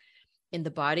 44 in the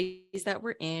bodies that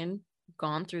we're in,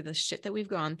 gone through the shit that we've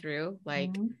gone through,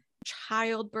 like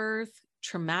childbirth,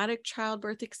 traumatic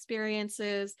childbirth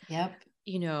experiences. Yep.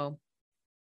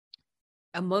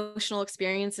 Emotional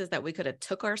experiences that we could have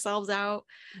took ourselves out,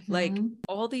 like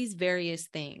all these various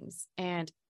things.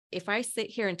 And if I sit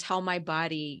here and tell my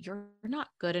body, you're not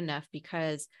good enough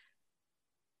because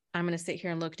I'm going to sit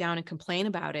here and look down and complain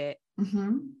about it.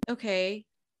 Okay.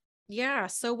 Yeah.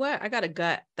 So what? I got a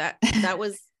gut that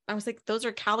was, I was like, those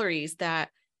are calories that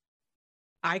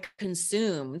I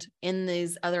consumed in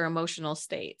these other emotional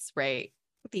states, right?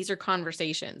 These are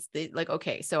conversations. Like,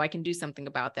 okay, so I can do something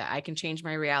about that. I can change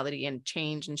my reality and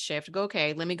change and shift. Go,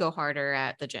 okay, let me go harder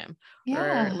at the gym,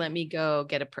 or let me go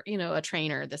get a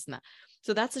trainer, this and that.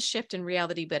 So that's a shift in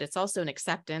reality, but it's also an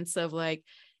acceptance of like,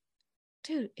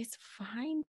 dude, it's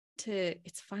fine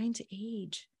to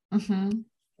age.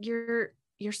 You're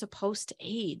supposed to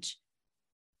age.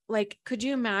 Like, could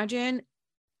you imagine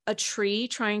a tree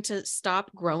trying to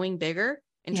stop growing bigger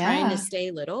and trying to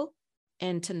stay little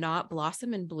and to not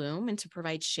blossom and bloom and to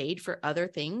provide shade for other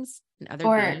things and other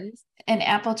beings? An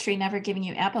apple tree never giving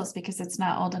you apples because it's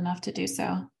not old enough to do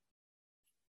so.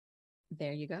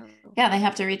 There you go. Yeah, they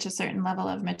have to reach a certain level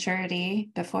of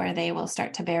maturity before they will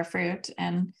start to bear fruit.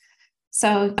 And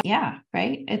so, yeah,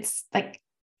 right. It's like,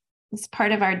 it's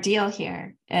part of our deal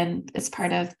here, and it's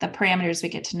part of the parameters we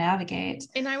get to navigate.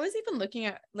 And I was even looking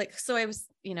at so I was,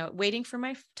 waiting for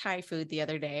my Thai food the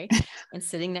other day and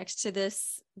sitting next to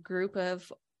this group of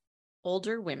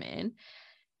older women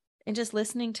and just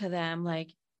listening to them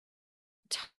like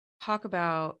talk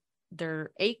about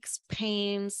their aches,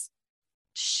 pains,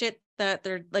 shit that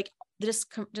they're like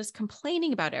just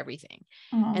complaining about everything.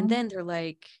 And then they're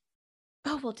like,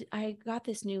 oh, well, I got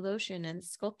this new lotion and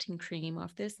sculpting cream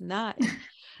off this and that. And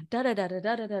da da da da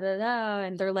da da da da.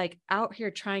 And they're like out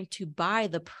here trying to buy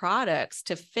the products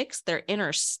to fix their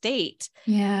inner state.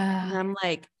 Yeah. And I'm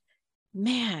like,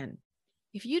 man,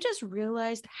 if you just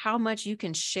realized how much you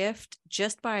can shift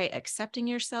just by accepting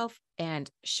yourself and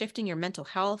shifting your mental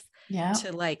health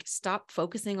to like stop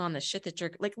focusing on the shit that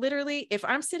you're like, literally, if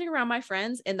I'm sitting around my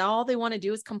friends and all they want to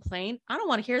do is complain, I don't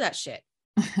want to hear that shit.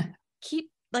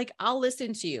 I'll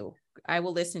listen to you. I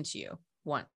will listen to you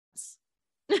once.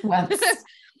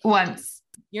 Once.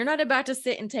 You're not about to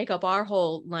sit and take up our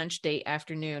whole lunch date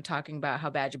afternoon talking about how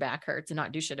bad your back hurts and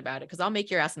not do shit about it. Cause I'll make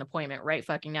your ass an appointment right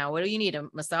fucking now. What do you need? A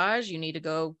massage? You need to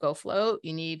go float.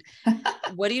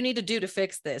 What do you need to do to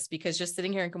fix this? Because just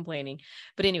sitting here and complaining.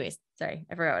 But anyways, sorry,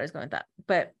 I forgot what I was going with that.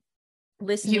 But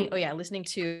listening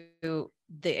to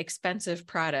the expensive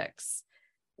products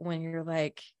when you're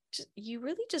like, you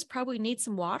really just probably need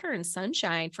some water and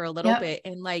sunshine for a little bit,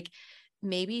 and like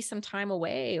maybe some time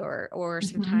away or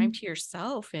some time to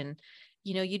yourself. And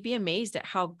you'd be amazed at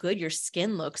how good your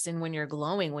skin looks and when you're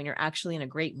glowing, when you're actually in a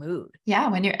great mood. Yeah,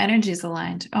 when your energy is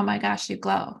aligned. Oh my gosh, you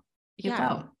glow.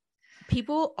 Glow.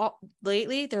 People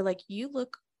lately, they're like, you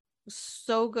look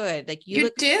so good. Like you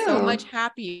look so much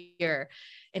happier.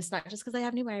 And it's not just because I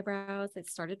have new eyebrows. It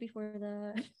started before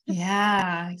that.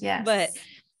 Yeah. Yes.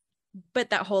 But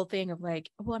that whole thing of like,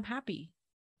 well, I'm happy.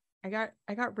 I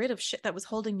got rid of shit that was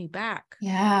holding me back.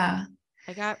 Yeah.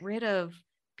 I got rid of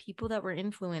people that were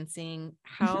influencing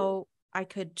how I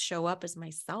could show up as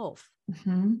myself.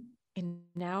 And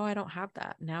now I don't have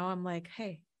that. Now I'm like,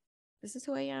 hey, this is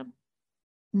who I am.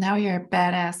 Now you're a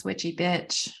badass witchy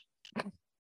bitch.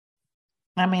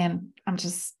 I mean, I'm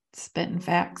just spitting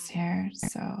facts here.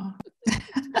 So,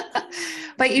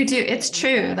 but you do, it's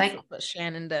true. Like what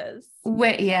Shannon does.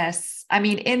 Yes. I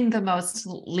mean, in the most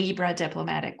Libra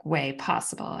diplomatic way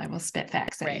possible, I will spit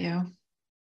facts at you.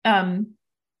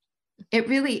 It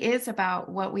really is about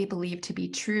what we believe to be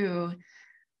true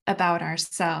about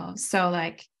ourselves. So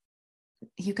like,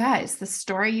 you guys, the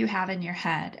story you have in your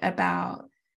head about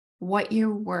what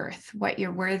you're worth, what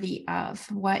you're worthy of,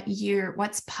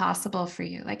 what's possible for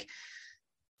you. Like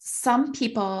some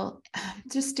people,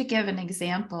 just to give an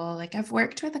example, like I've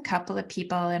worked with a couple of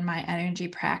people in my energy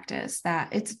practice that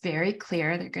it's very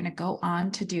clear they're going to go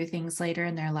on to do things later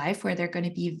in their life where they're going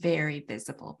to be very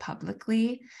visible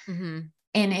publicly. Mm-hmm.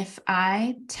 And if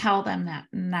I tell them that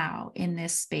now in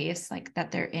this space, like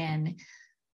that they're in,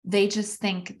 they just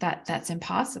think that that's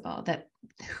impossible, that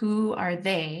who are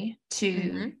they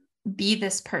to be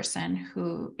this person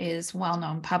who is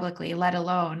well-known publicly, let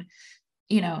alone,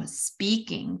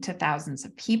 speaking to thousands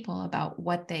of people about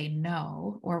what they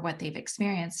know or what they've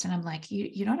experienced. And I'm like,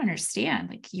 you don't understand,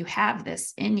 like you have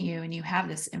this in you and you have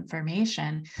this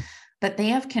information, but they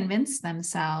have convinced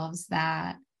themselves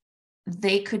that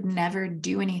they could never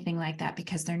do anything like that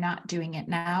because they're not doing it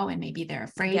now. And maybe they're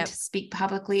afraid to speak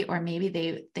publicly, or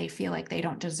maybe they feel like they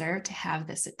don't deserve to have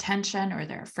this attention, or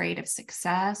they're afraid of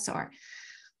success or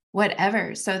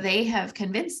whatever. So they have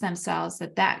convinced themselves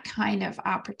that that kind of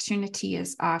opportunity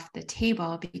is off the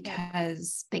table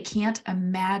because they can't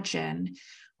imagine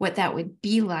what that would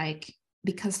be like,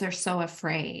 because they're so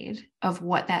afraid of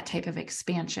what that type of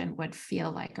expansion would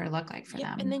feel like or look like for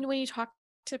them. And then when you talk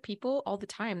to people all the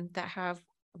time that have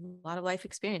a lot of life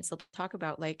experience, they'll talk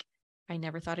about like, I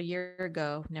never thought a year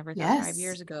ago, never thought 5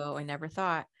 years ago, I never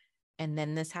thought, and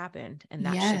then this happened and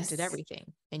that shifted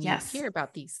everything. And you hear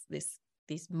about these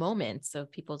moments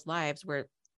of people's lives where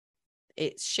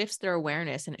it shifts their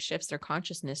awareness and it shifts their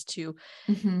consciousness to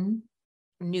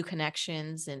new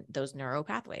connections and those neural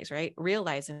pathways, right?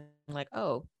 Realizing like,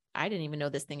 oh, I didn't even know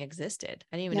this thing existed.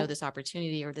 I didn't even know this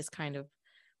opportunity or this kind of,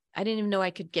 I didn't even know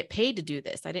I could get paid to do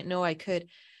this. I didn't know I could,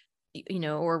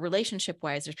 or relationship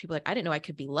wise, there's people like, I didn't know I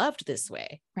could be loved this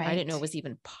way. Right. I didn't know it was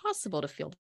even possible to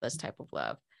feel this type of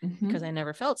love because I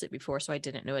never felt it before. So I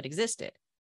didn't know it existed.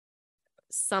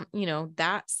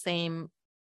 That same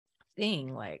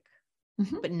thing, like,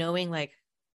 but knowing like,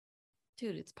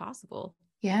 dude, it's possible.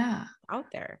 Yeah. Out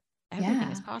there. Everything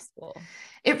is possible.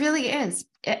 It really is.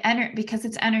 Because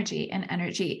it's energy, and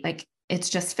energy, like it's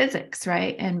just physics,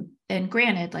 right? And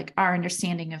granted, like our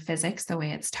understanding of physics, the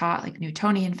way it's taught, like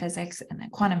Newtonian physics and then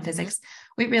quantum physics,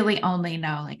 we really only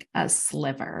know like a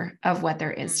sliver of what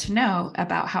there is to know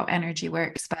about how energy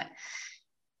works. But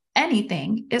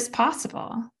anything is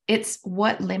possible. It's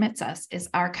what limits us is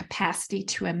our capacity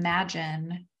to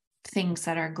imagine things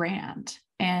that are grand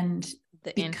and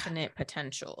the infinite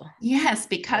potential. Yes,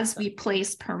 because we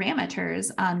place parameters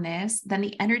on this, then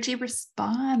the energy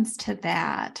responds to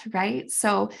that, right?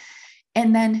 So,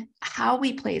 and then how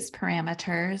we place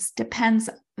parameters depends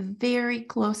very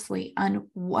closely on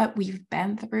what we've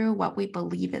been through, what we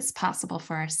believe is possible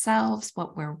for ourselves,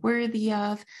 what we're worthy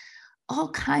of, all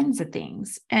kinds of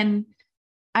things. And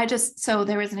so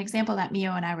there was an example that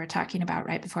Mio and I were talking about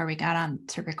right before we got on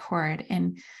to record.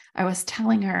 And I was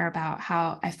telling her about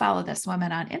how I follow this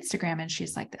woman on Instagram, and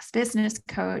she's like this business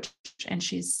coach and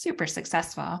she's super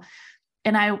successful.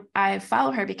 And I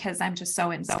follow her because I'm just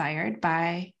so inspired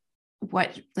by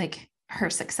like her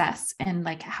success and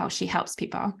like how she helps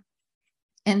people.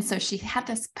 And so she had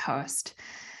this post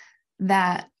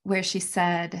where she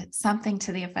said something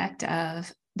to the effect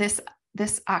of this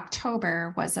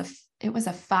October was a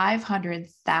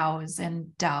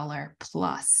 $500,000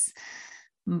 plus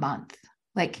month.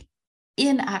 Like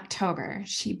in October,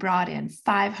 she brought in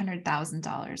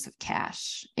 $500,000 of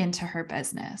cash into her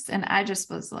business. And I just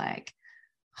was like,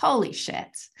 holy shit.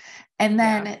 And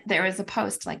then there was a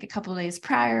post like a couple of days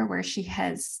prior where she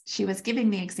was giving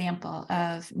the example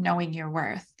of knowing your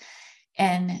worth.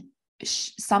 And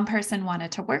some person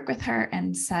wanted to work with her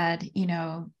and said,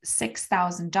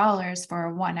 $6,000 for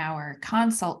a 1-hour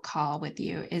consult call with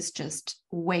you is just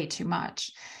way too much.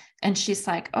 And she's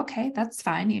like, okay, that's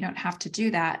fine. You don't have to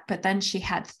do that. But then she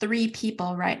had 3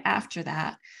 people right after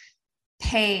that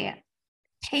pay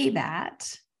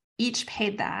that, each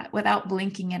paid that without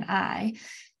blinking an eye.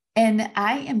 And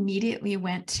I immediately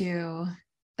went to,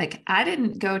 like, I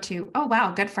didn't go to, oh,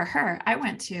 wow, good for her. I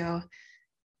went to,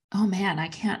 oh man, I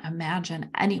can't imagine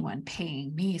anyone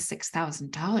paying me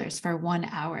 $6,000 for 1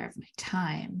 hour of my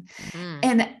time.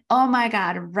 And oh my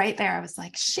God, right there, I was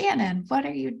like, Shannon, what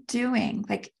are you doing?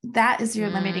 Like, that is your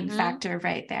limiting factor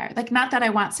right there. Like, not that I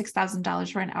want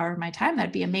 $6,000 for an hour of my time.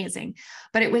 That'd be amazing.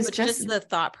 But it was just the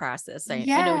thought process. I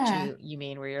know what you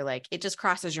mean, where you're like, it just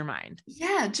crosses your mind.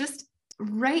 Yeah. Just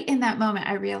right in that moment,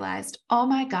 I realized, oh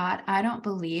my God, I don't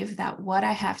believe that what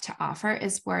I have to offer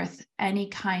is worth any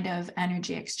kind of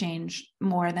energy exchange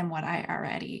more than what I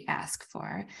already ask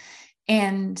for.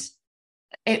 And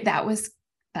that was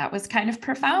kind of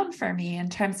profound for me in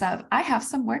terms of, I have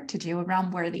some work to do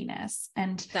around worthiness.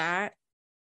 And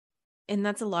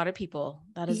that's a lot of people.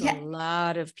 That is a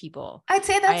lot of people. I'd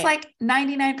say that's like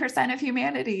 99% of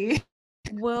humanity.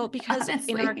 Well, because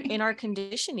in our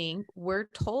conditioning, we're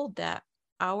told that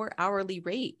our hourly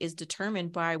rate is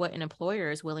determined by what an employer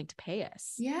is willing to pay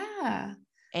us. Yeah.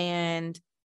 And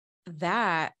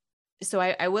so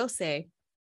I will say,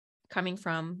 coming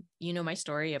from, my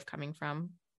story of coming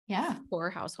from poor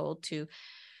household to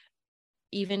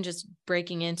even just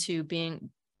breaking into being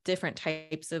different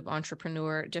types of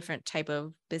entrepreneur, different type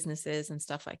of businesses and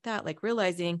stuff like that, like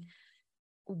realizing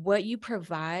what you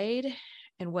provide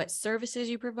and what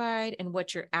services you provide and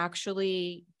what you're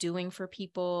actually doing for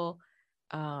people,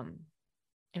 and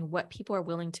what people are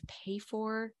willing to pay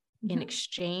for in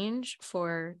exchange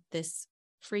for this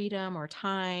freedom or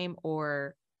time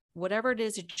or whatever it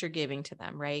is that you're giving to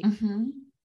them, right?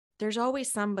 There's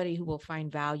always somebody who will find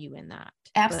value in that.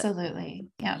 Absolutely.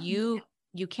 Yeah.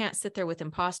 You can't sit there with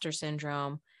imposter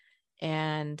syndrome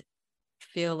and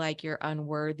feel like you're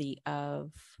unworthy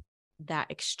of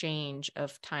that exchange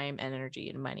of time, energy,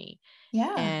 and money.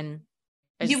 Yeah. And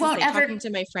you won't ever talking to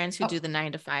my friends who do the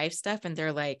 9-to-5 stuff, and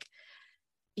they're like,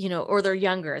 or they're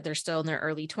younger, they're still in their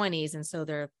early 20s. And so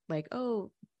they're like,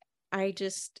 oh, I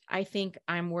think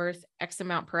I'm worth X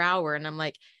amount per hour. And I'm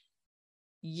like,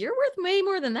 you're worth way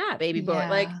more than that, baby boy.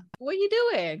 Like, what are you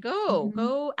doing?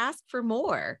 Go ask for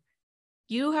more.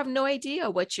 You have no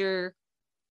idea what you're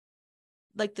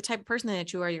like, the type of person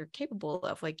that you are, you're capable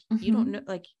of. Like, you don't know,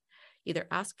 like, either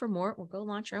ask for more or go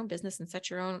launch your own business and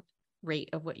set your own rate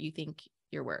of what you think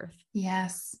you're worth.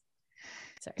 Yes.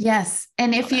 Sorry. Yes.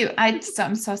 And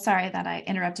I'm so sorry that I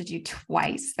interrupted you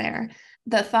twice there.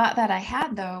 The thought that I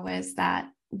had though, was that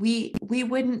we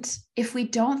wouldn't, if we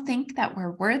don't think that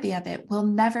we're worthy of it, we'll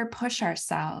never push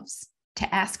ourselves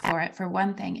to ask for it, for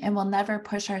one thing. And we'll never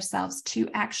push ourselves to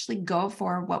actually go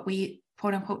for what we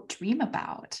quote unquote dream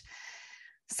about.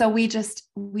 So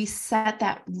we set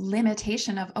that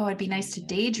limitation of, oh, it'd be nice to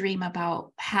daydream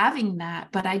about having that,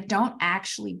 but I don't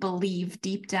actually believe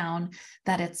deep down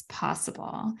that it's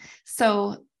possible.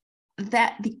 So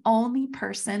that the only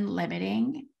person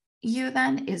limiting you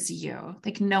then is you.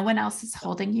 Like, no one else is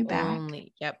holding you back.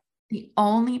 The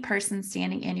only person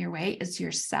standing in your way is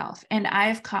yourself. And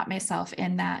I've caught myself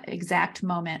in that exact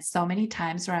moment so many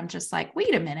times where I'm just like,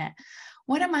 wait a minute.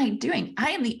 What am I doing?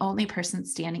 I am the only person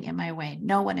standing in my way.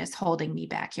 No one is holding me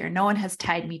back here. No one has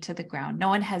tied me to the ground. No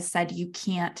one has said you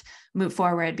can't move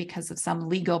forward because of some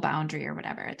legal boundary or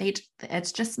whatever.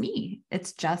 It's just me.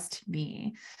 It's just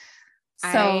me. So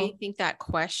I think that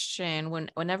question,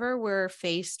 whenever we're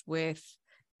faced with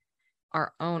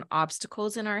our own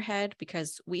obstacles in our head,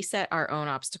 because we set our own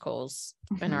obstacles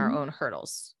and our own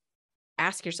hurdles,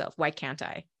 ask yourself, why can't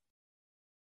I?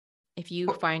 If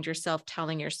you find yourself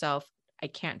telling yourself, I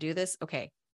can't do this.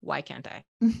 Okay. Why can't I?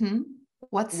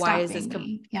 Why stopping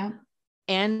me? Yeah.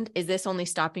 And is this only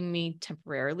stopping me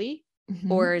temporarily?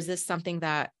 Or is this something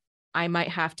that I might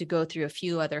have to go through a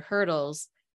few other hurdles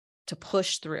to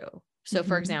push through? So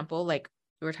for example, like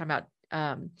we were talking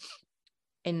about,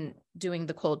 in doing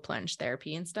the cold plunge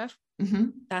therapy and stuff,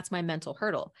 that's my mental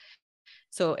hurdle.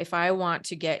 So if I want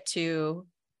to get to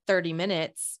 30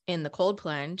 minutes in the cold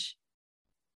plunge,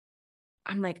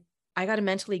 I'm like, I got to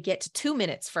mentally get to 2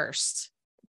 minutes first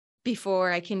before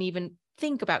I can even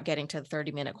think about getting to the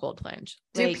 30-minute cold plunge.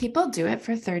 Do people do it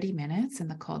for 30 minutes in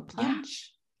the cold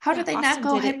plunge? How did they not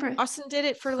go Austin did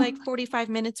it for like 45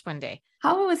 minutes one day.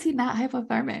 How was he not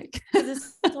hypothermic?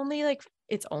 It's only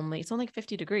like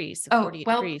 50 degrees, 48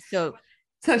 degrees.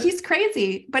 So he's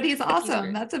crazy, but he's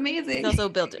awesome. That's amazing. He's also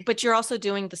built it, but you're also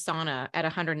doing the sauna at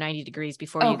 190 degrees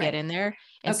before you get in there.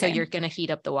 And so you're going to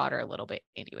heat up the water a little bit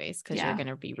anyways, because you're going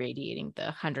to be radiating the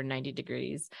 190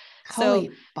 degrees. Holy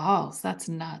balls. That's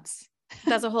nuts.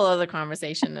 That's a whole other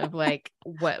conversation of like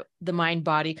what the mind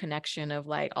body connection of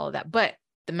like all of that. But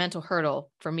the mental hurdle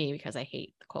for me, because I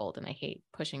hate the cold and I hate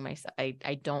pushing myself.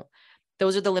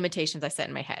 Those are the limitations I set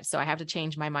in my head. So I have to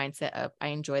change my mindset up. I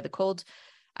enjoy the cold.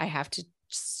 I have to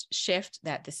shift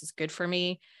that this is good for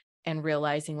me. and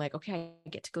realizing like, okay, I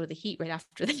get to go to the heat right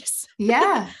after this.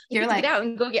 Yeah. You're like, like get out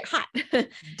and go get hot.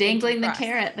 dangling the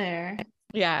carrot there.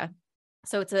 Yeah.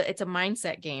 So it's a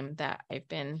mindset game that I've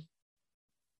been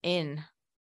in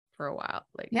for a while.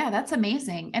 Like, yeah, that's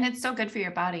amazing. And it's so good for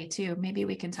your body too. Maybe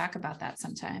we can talk about that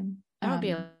sometime. that would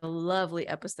be a lovely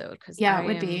episode, because yeah, I it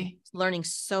would am be learning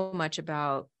so much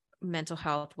about mental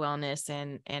health, wellness,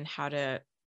 and how to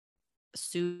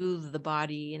soothe the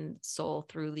body and soul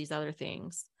through these other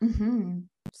things.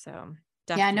 So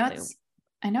definitely. Yeah,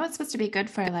 I know it's supposed to be good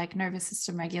for like nervous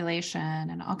system regulation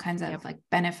and all kinds of like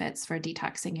benefits for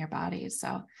detoxing your body.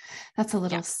 So that's a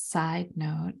little side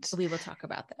note. We will talk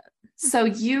about that. So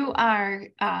you are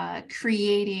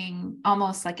creating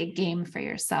almost like a game for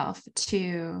yourself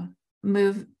to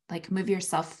move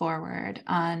yourself forward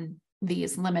on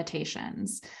these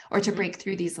limitations, or to break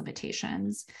through these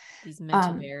limitations, these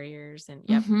mental barriers.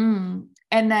 And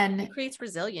and then it creates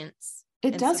resilience.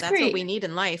 It does so that's what we need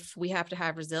in life. We have to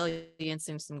have resilience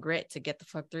and some grit to get the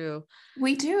fuck through.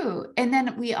 We do. And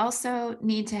then we also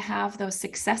need to have those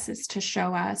successes to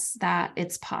show us that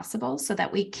it's possible, so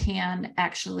that we can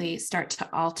actually start to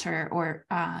alter or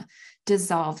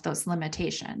dissolve those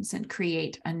limitations and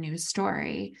create a new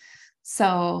story.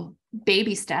 So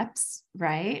baby steps,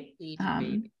 right?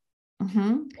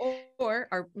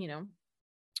 Or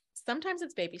sometimes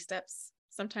it's baby steps.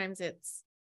 Sometimes it's,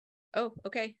 oh,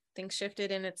 okay, things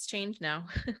shifted and it's changed now.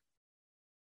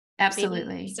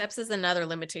 Absolutely. Baby steps is another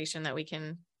limitation that we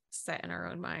can set in our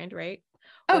own mind, right?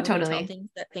 Oh, or totally. Tell things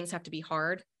that things have to be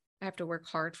hard. I have to work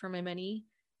hard for my money,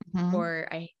 or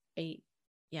I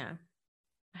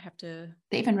have to.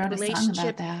 They even wrote a song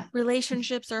about that.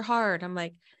 Relationships are hard. I'm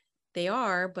like, they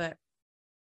are, but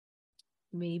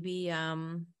maybe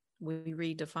we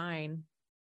redefine,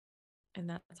 and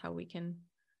that's how we can,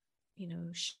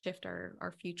 shift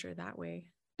our future that way.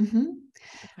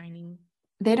 Defining.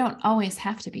 They don't always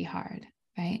have to be hard,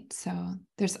 right? So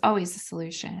there's always a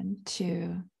solution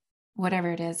to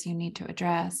whatever it is you need to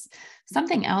address.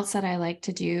 Something else that I like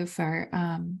to do for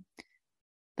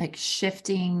like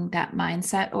shifting that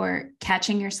mindset or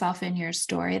catching yourself in your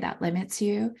story that limits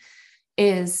you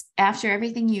is, after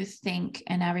everything you think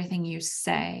and everything you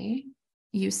say,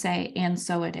 and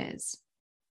so it is.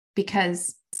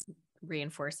 Because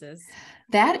reinforces.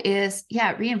 That is,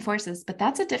 it reinforces, but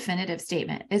that's a definitive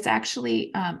statement. It's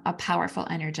actually a powerful,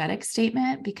 energetic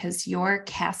statement, because you're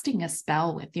casting a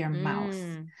spell with your mouth.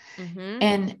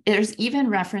 And there's even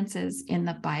references in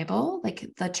the Bible, like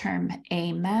the term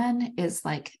amen is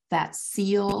like that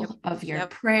seal of your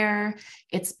prayer.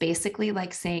 It's basically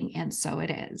like saying, and so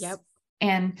it is.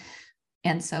 And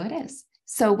so it is.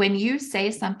 So when you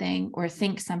say something or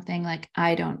think something like,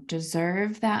 I don't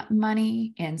deserve that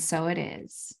money, and so it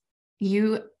is,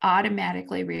 you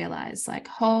automatically realize like,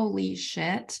 holy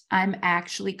shit, I'm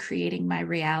actually creating my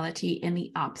reality in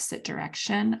the opposite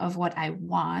direction of what I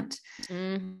want.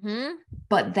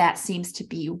 But that seems to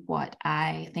be what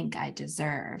I think I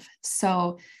deserve.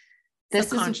 So this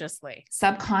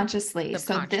subconsciously.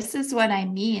 So this is what I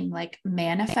mean. Like,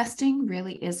 manifesting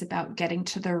really is about getting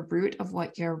to the root of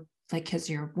what you're like, because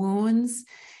your wounds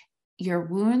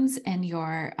and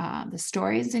your the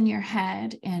stories in your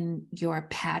head and your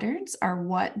patterns are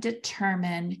what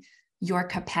determine your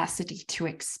capacity to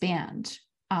expand,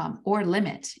 or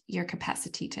limit your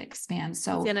capacity to expand.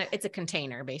 So it's a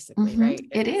container, basically, right?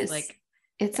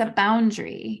 It's a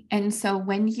boundary. And so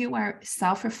when you are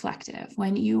self-reflective,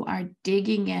 when you are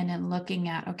digging in and looking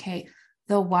at, okay,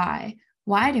 the why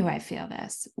do I feel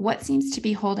this? What seems to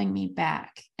be holding me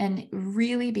back? And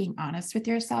really being honest with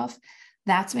yourself,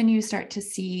 that's when you start to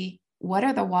see, what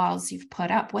are the walls you've put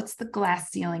up? What's the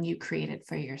glass ceiling you created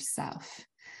for yourself?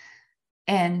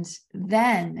 And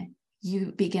then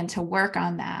you begin to work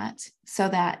on that so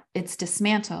that it's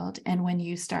dismantled. And when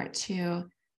you start to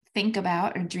think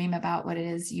about or dream about what it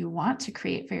is you want to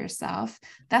create for yourself,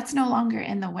 that's no longer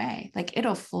in the way. Like,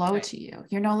 it'll flow to you.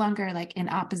 You're no longer like in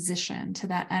opposition to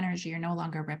that energy. You're no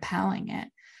longer repelling it.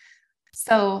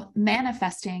 So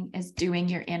manifesting is doing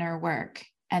your inner work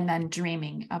and then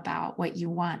dreaming about what you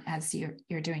want as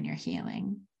you're doing your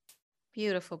healing.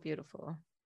 Beautiful, beautiful.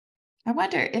 I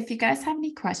wonder if you guys have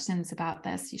any questions about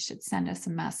this. You should send us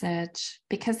a message,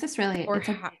 because this really, or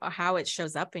how it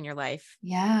shows up in your life.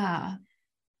 Yeah,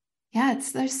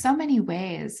 there's so many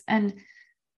ways. And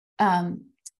I'm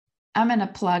going to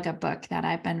plug a book that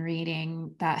I've been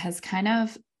reading that has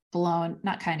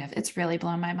it's really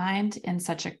blown my mind in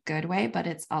such a good way, but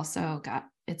it's also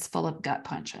it's full of gut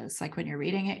punches. Like, when you're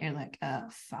reading it, you're like, oh,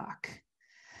 fuck.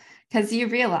 Because you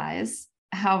realize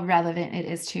how relevant it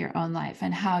is to your own life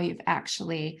and how you've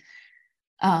actually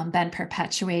then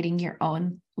perpetuating your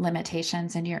own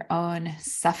limitations and your own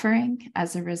suffering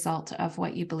as a result of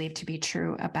what you believe to be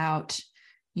true about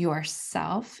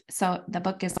yourself. So the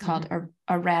book is called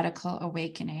A Radical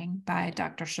Awakening by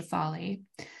Dr. Shefali.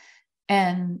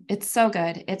 And it's so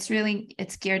good. It's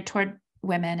geared toward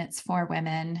women. It's for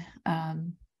women.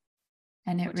 And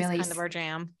it Which really is kind of our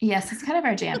jam. Yes, it's kind of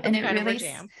our jam. And it really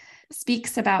jam.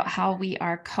 Speaks about how we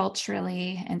are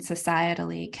culturally and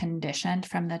societally conditioned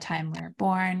from the time we're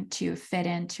born to fit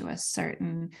into a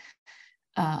certain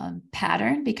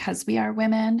pattern because we are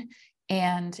women.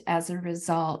 And as a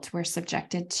result, we're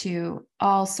subjected to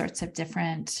all sorts of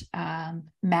different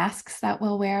masks that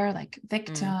we'll wear, like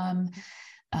victim,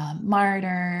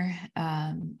 martyr,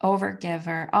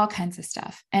 overgiver, all kinds of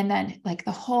stuff. And then like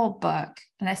the whole book,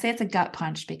 and I say it's a gut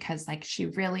punch because like she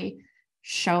really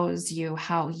shows you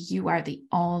how you are the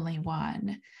only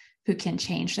one who can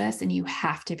change this, and you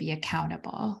have to be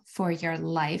accountable for your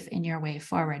life and your way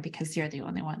forward because you're the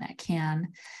only one that can.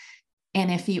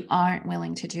 And if you aren't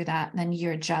willing to do that, then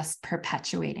you're just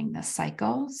perpetuating this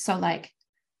cycle. So like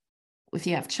if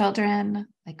you have children,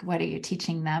 like what are you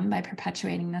teaching them by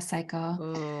perpetuating the cycle?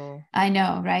 Ooh. I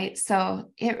know, right?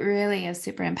 So it really is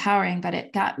super empowering, but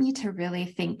it got me to really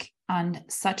think on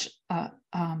such a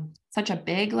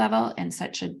big level and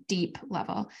such a deep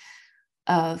level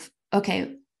of,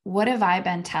 okay, what have I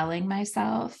been telling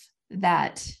myself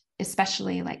that,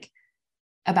 especially like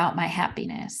about my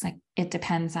happiness, like it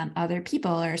depends on other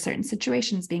people or certain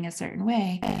situations being a certain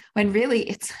way, when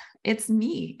really it's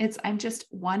me. I'm just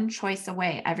one choice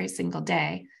away every single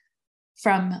day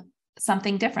from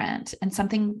something different and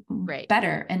something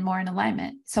better and more in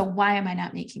alignment. So why am I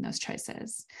not making those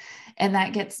choices? And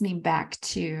that gets me back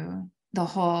to the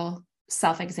whole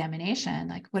self-examination.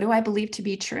 Like, what do I believe to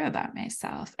be true about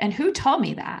myself? And who told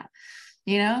me that?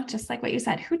 You know, just like what you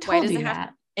said, who told you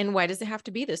that? And why does it have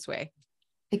to be this way?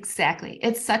 Exactly.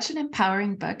 It's such an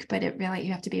empowering book, but it really,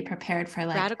 you have to be prepared for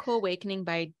like Radical Awakening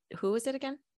by who is it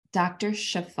again? Dr.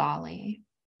 Shefali,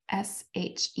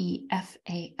 Shefali.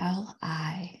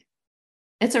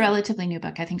 It's a relatively new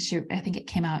book. I think it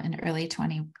came out in early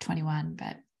 2021,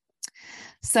 but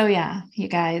so yeah, you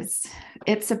guys,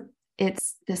 it's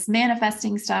this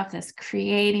manifesting stuff, this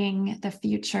creating the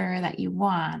future that you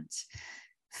want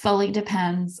fully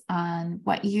depends on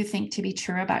what you think to be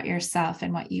true about yourself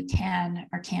and what you can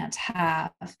or can't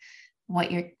have,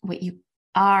 what you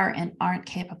are and aren't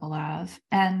capable of,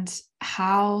 and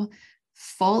how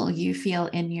full you feel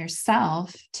in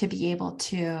yourself to be able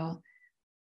to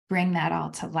bring that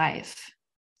all to life.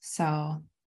 So,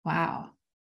 wow.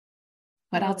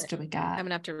 What else do we got? I'm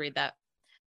gonna have to read that.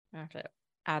 I have to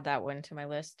add that one to my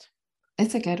list.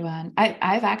 It's a good one.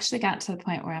 I've actually gotten to the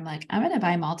point where I'm like, I'm going to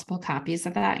buy multiple copies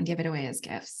of that and give it away as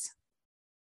gifts.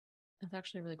 That's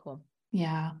actually really cool.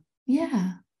 Yeah.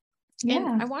 Yeah. Yeah.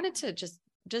 And I wanted to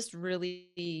just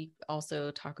really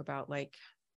also talk about like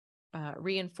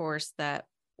reinforce that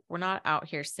we're not out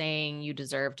here saying you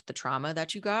deserved the trauma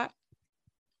that you got.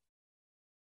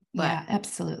 But yeah,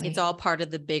 absolutely. It's all part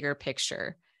of the bigger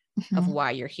picture of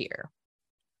why you're here.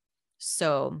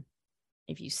 So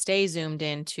if you stay zoomed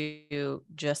into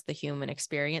just the human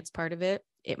experience part of it,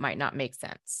 it might not make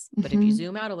sense. But if you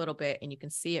zoom out a little bit and you can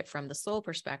see it from the soul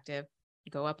perspective,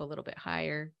 go up a little bit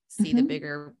higher, see the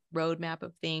bigger roadmap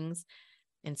of things,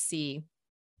 and see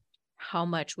how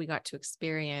much we got to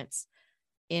experience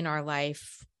in our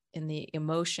life, in the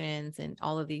emotions and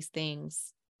all of these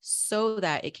things, so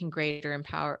that it can greater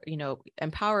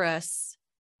empower us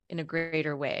in a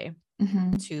greater way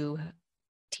to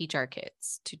teach our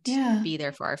kids, to be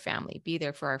there for our family, be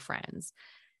there for our friends,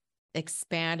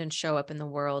 expand and show up in the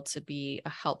world to be a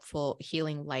helpful,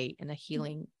 healing light and a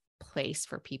healing place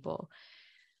for people.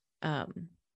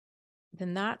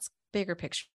 Then that's bigger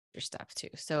picture stuff too.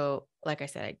 So like I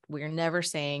said, we're never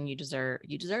saying you deserve the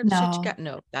shit you got.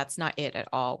 No, that's not it at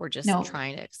all. We're just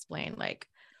trying to explain like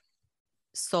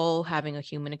soul having a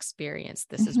human experience.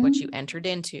 This is what you entered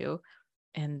into.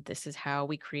 And this is how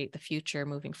we create the future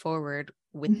moving forward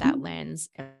with that lens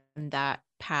and that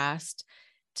past,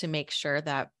 to make sure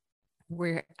that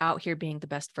we're out here being the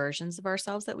best versions of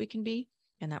ourselves that we can be,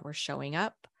 and that we're showing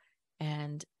up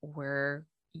and we're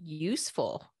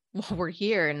useful while we're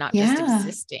here and not just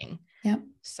existing. Yep.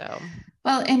 So,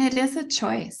 well, and it is a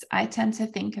choice. I tend to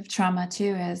think of trauma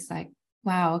too as like,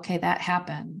 wow, okay, that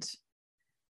happened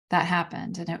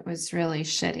and it was really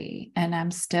shitty. And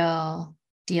I'm still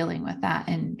dealing with that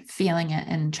and feeling it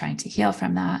and trying to heal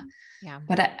from that. Yeah.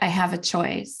 But I have a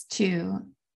choice to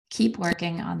keep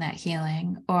working on that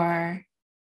healing or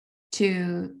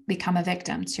to become a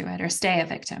victim to it or stay a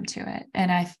victim to it.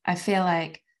 And I feel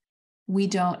like we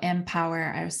don't empower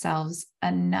ourselves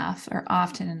enough or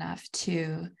often enough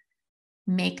to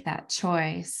make that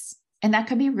choice. And that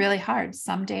could be really hard.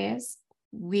 Some days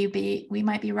we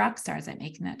might be rock stars at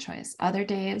making that choice. Other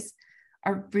days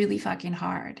are really fucking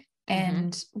hard.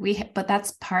 And but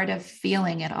that's part of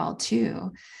feeling it all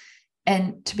too.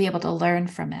 And to be able to learn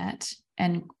from it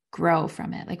and grow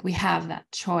from it. Like we have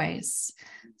that choice.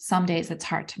 Some days it's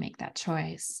hard to make that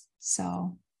choice.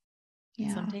 So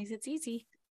yeah. Some days it's easy.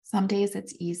 Some days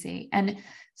it's easy. And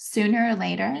sooner or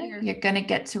later, you're going to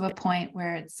get to a point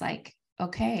where it's like,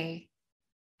 okay,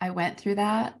 I went through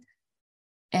that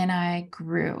and I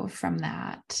grew from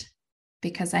that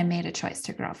because I made a choice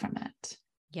to grow from it.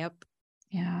 Yep.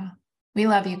 Yeah. We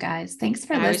love you guys. Thanks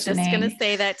for listening. I was just going to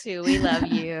say that too. We love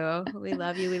you. We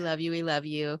love you. We love you. We love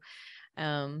you.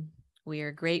 We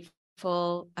are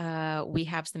grateful. We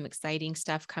have some exciting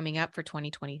stuff coming up for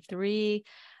 2023.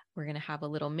 We're going to have a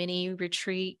little mini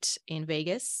retreat in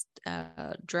Vegas,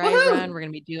 dry run. We're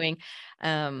going to be doing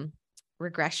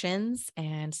regressions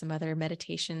and some other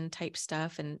meditation type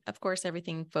stuff. And of course,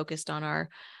 everything focused on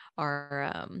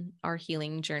our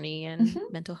healing journey and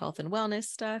mental health and wellness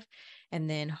stuff. And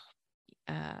then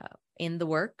in the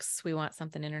works, we want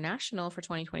something international for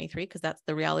 2023, because that's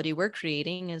the reality we're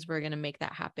creating, is we're going to make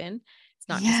that happen. It's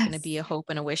not just going to be a hope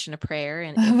and a wish and a prayer.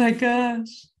 And oh my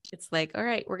gosh, it's like, all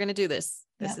right, we're going to do this.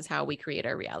 This is how we create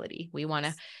our reality. We want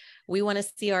to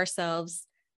see ourselves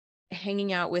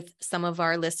hanging out with some of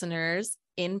our listeners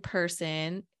in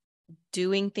person,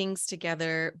 doing things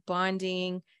together,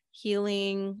 bonding,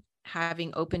 healing,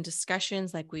 having open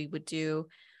discussions like we would do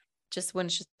just when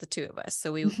it's just the two of us.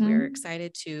 So we're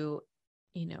excited to,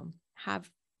 have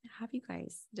you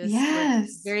guys. We're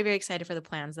very, very excited for the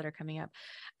plans that are coming up.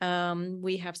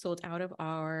 We have sold out of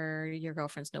our Your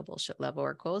Girlfriend's No Bullshit Love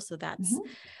Oracle. So that's,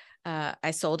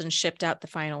 I sold and shipped out the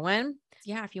final one.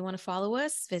 Yeah. If you want to follow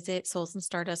us, visit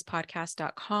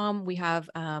soulsandstardustpodcast.com. We have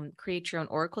create your own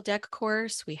Oracle deck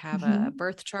course. We have a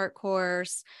birth chart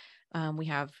course. We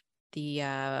have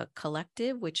the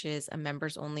collective, which is a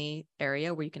members only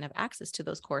area where you can have access to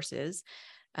those courses,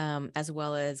 as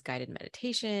well as guided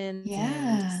meditations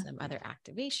and some other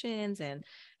activations and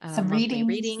some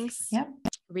readings. Yep.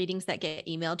 Readings that get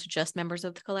emailed to just members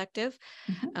of the collective.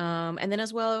 And then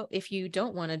as well, if you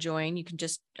don't want to join, you can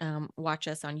just watch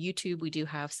us on YouTube. We do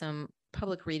have some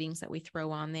public readings that we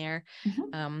throw on there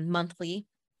monthly.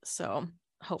 So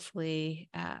hopefully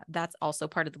that's also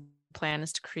part of the plan,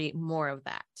 is to create more of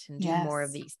that and do more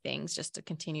of these things, just to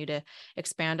continue to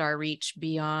expand our reach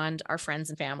beyond our friends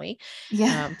and family,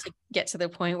 to get to the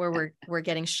point where we're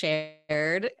getting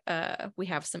shared. We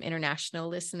have some international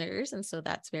listeners, and so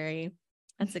that's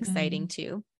exciting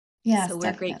too. Yes, so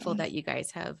we're grateful that you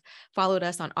guys have followed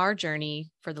us on our journey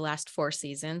for the last 4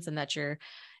 seasons, and that you're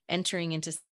entering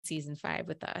into season 5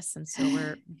 with us. And so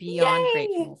we're beyond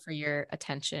grateful for your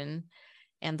attention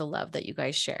and the love that you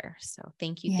guys share. So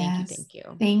thank you. Thank you.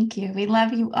 Thank you. We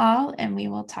love you all, and we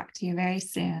will talk to you very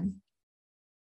soon.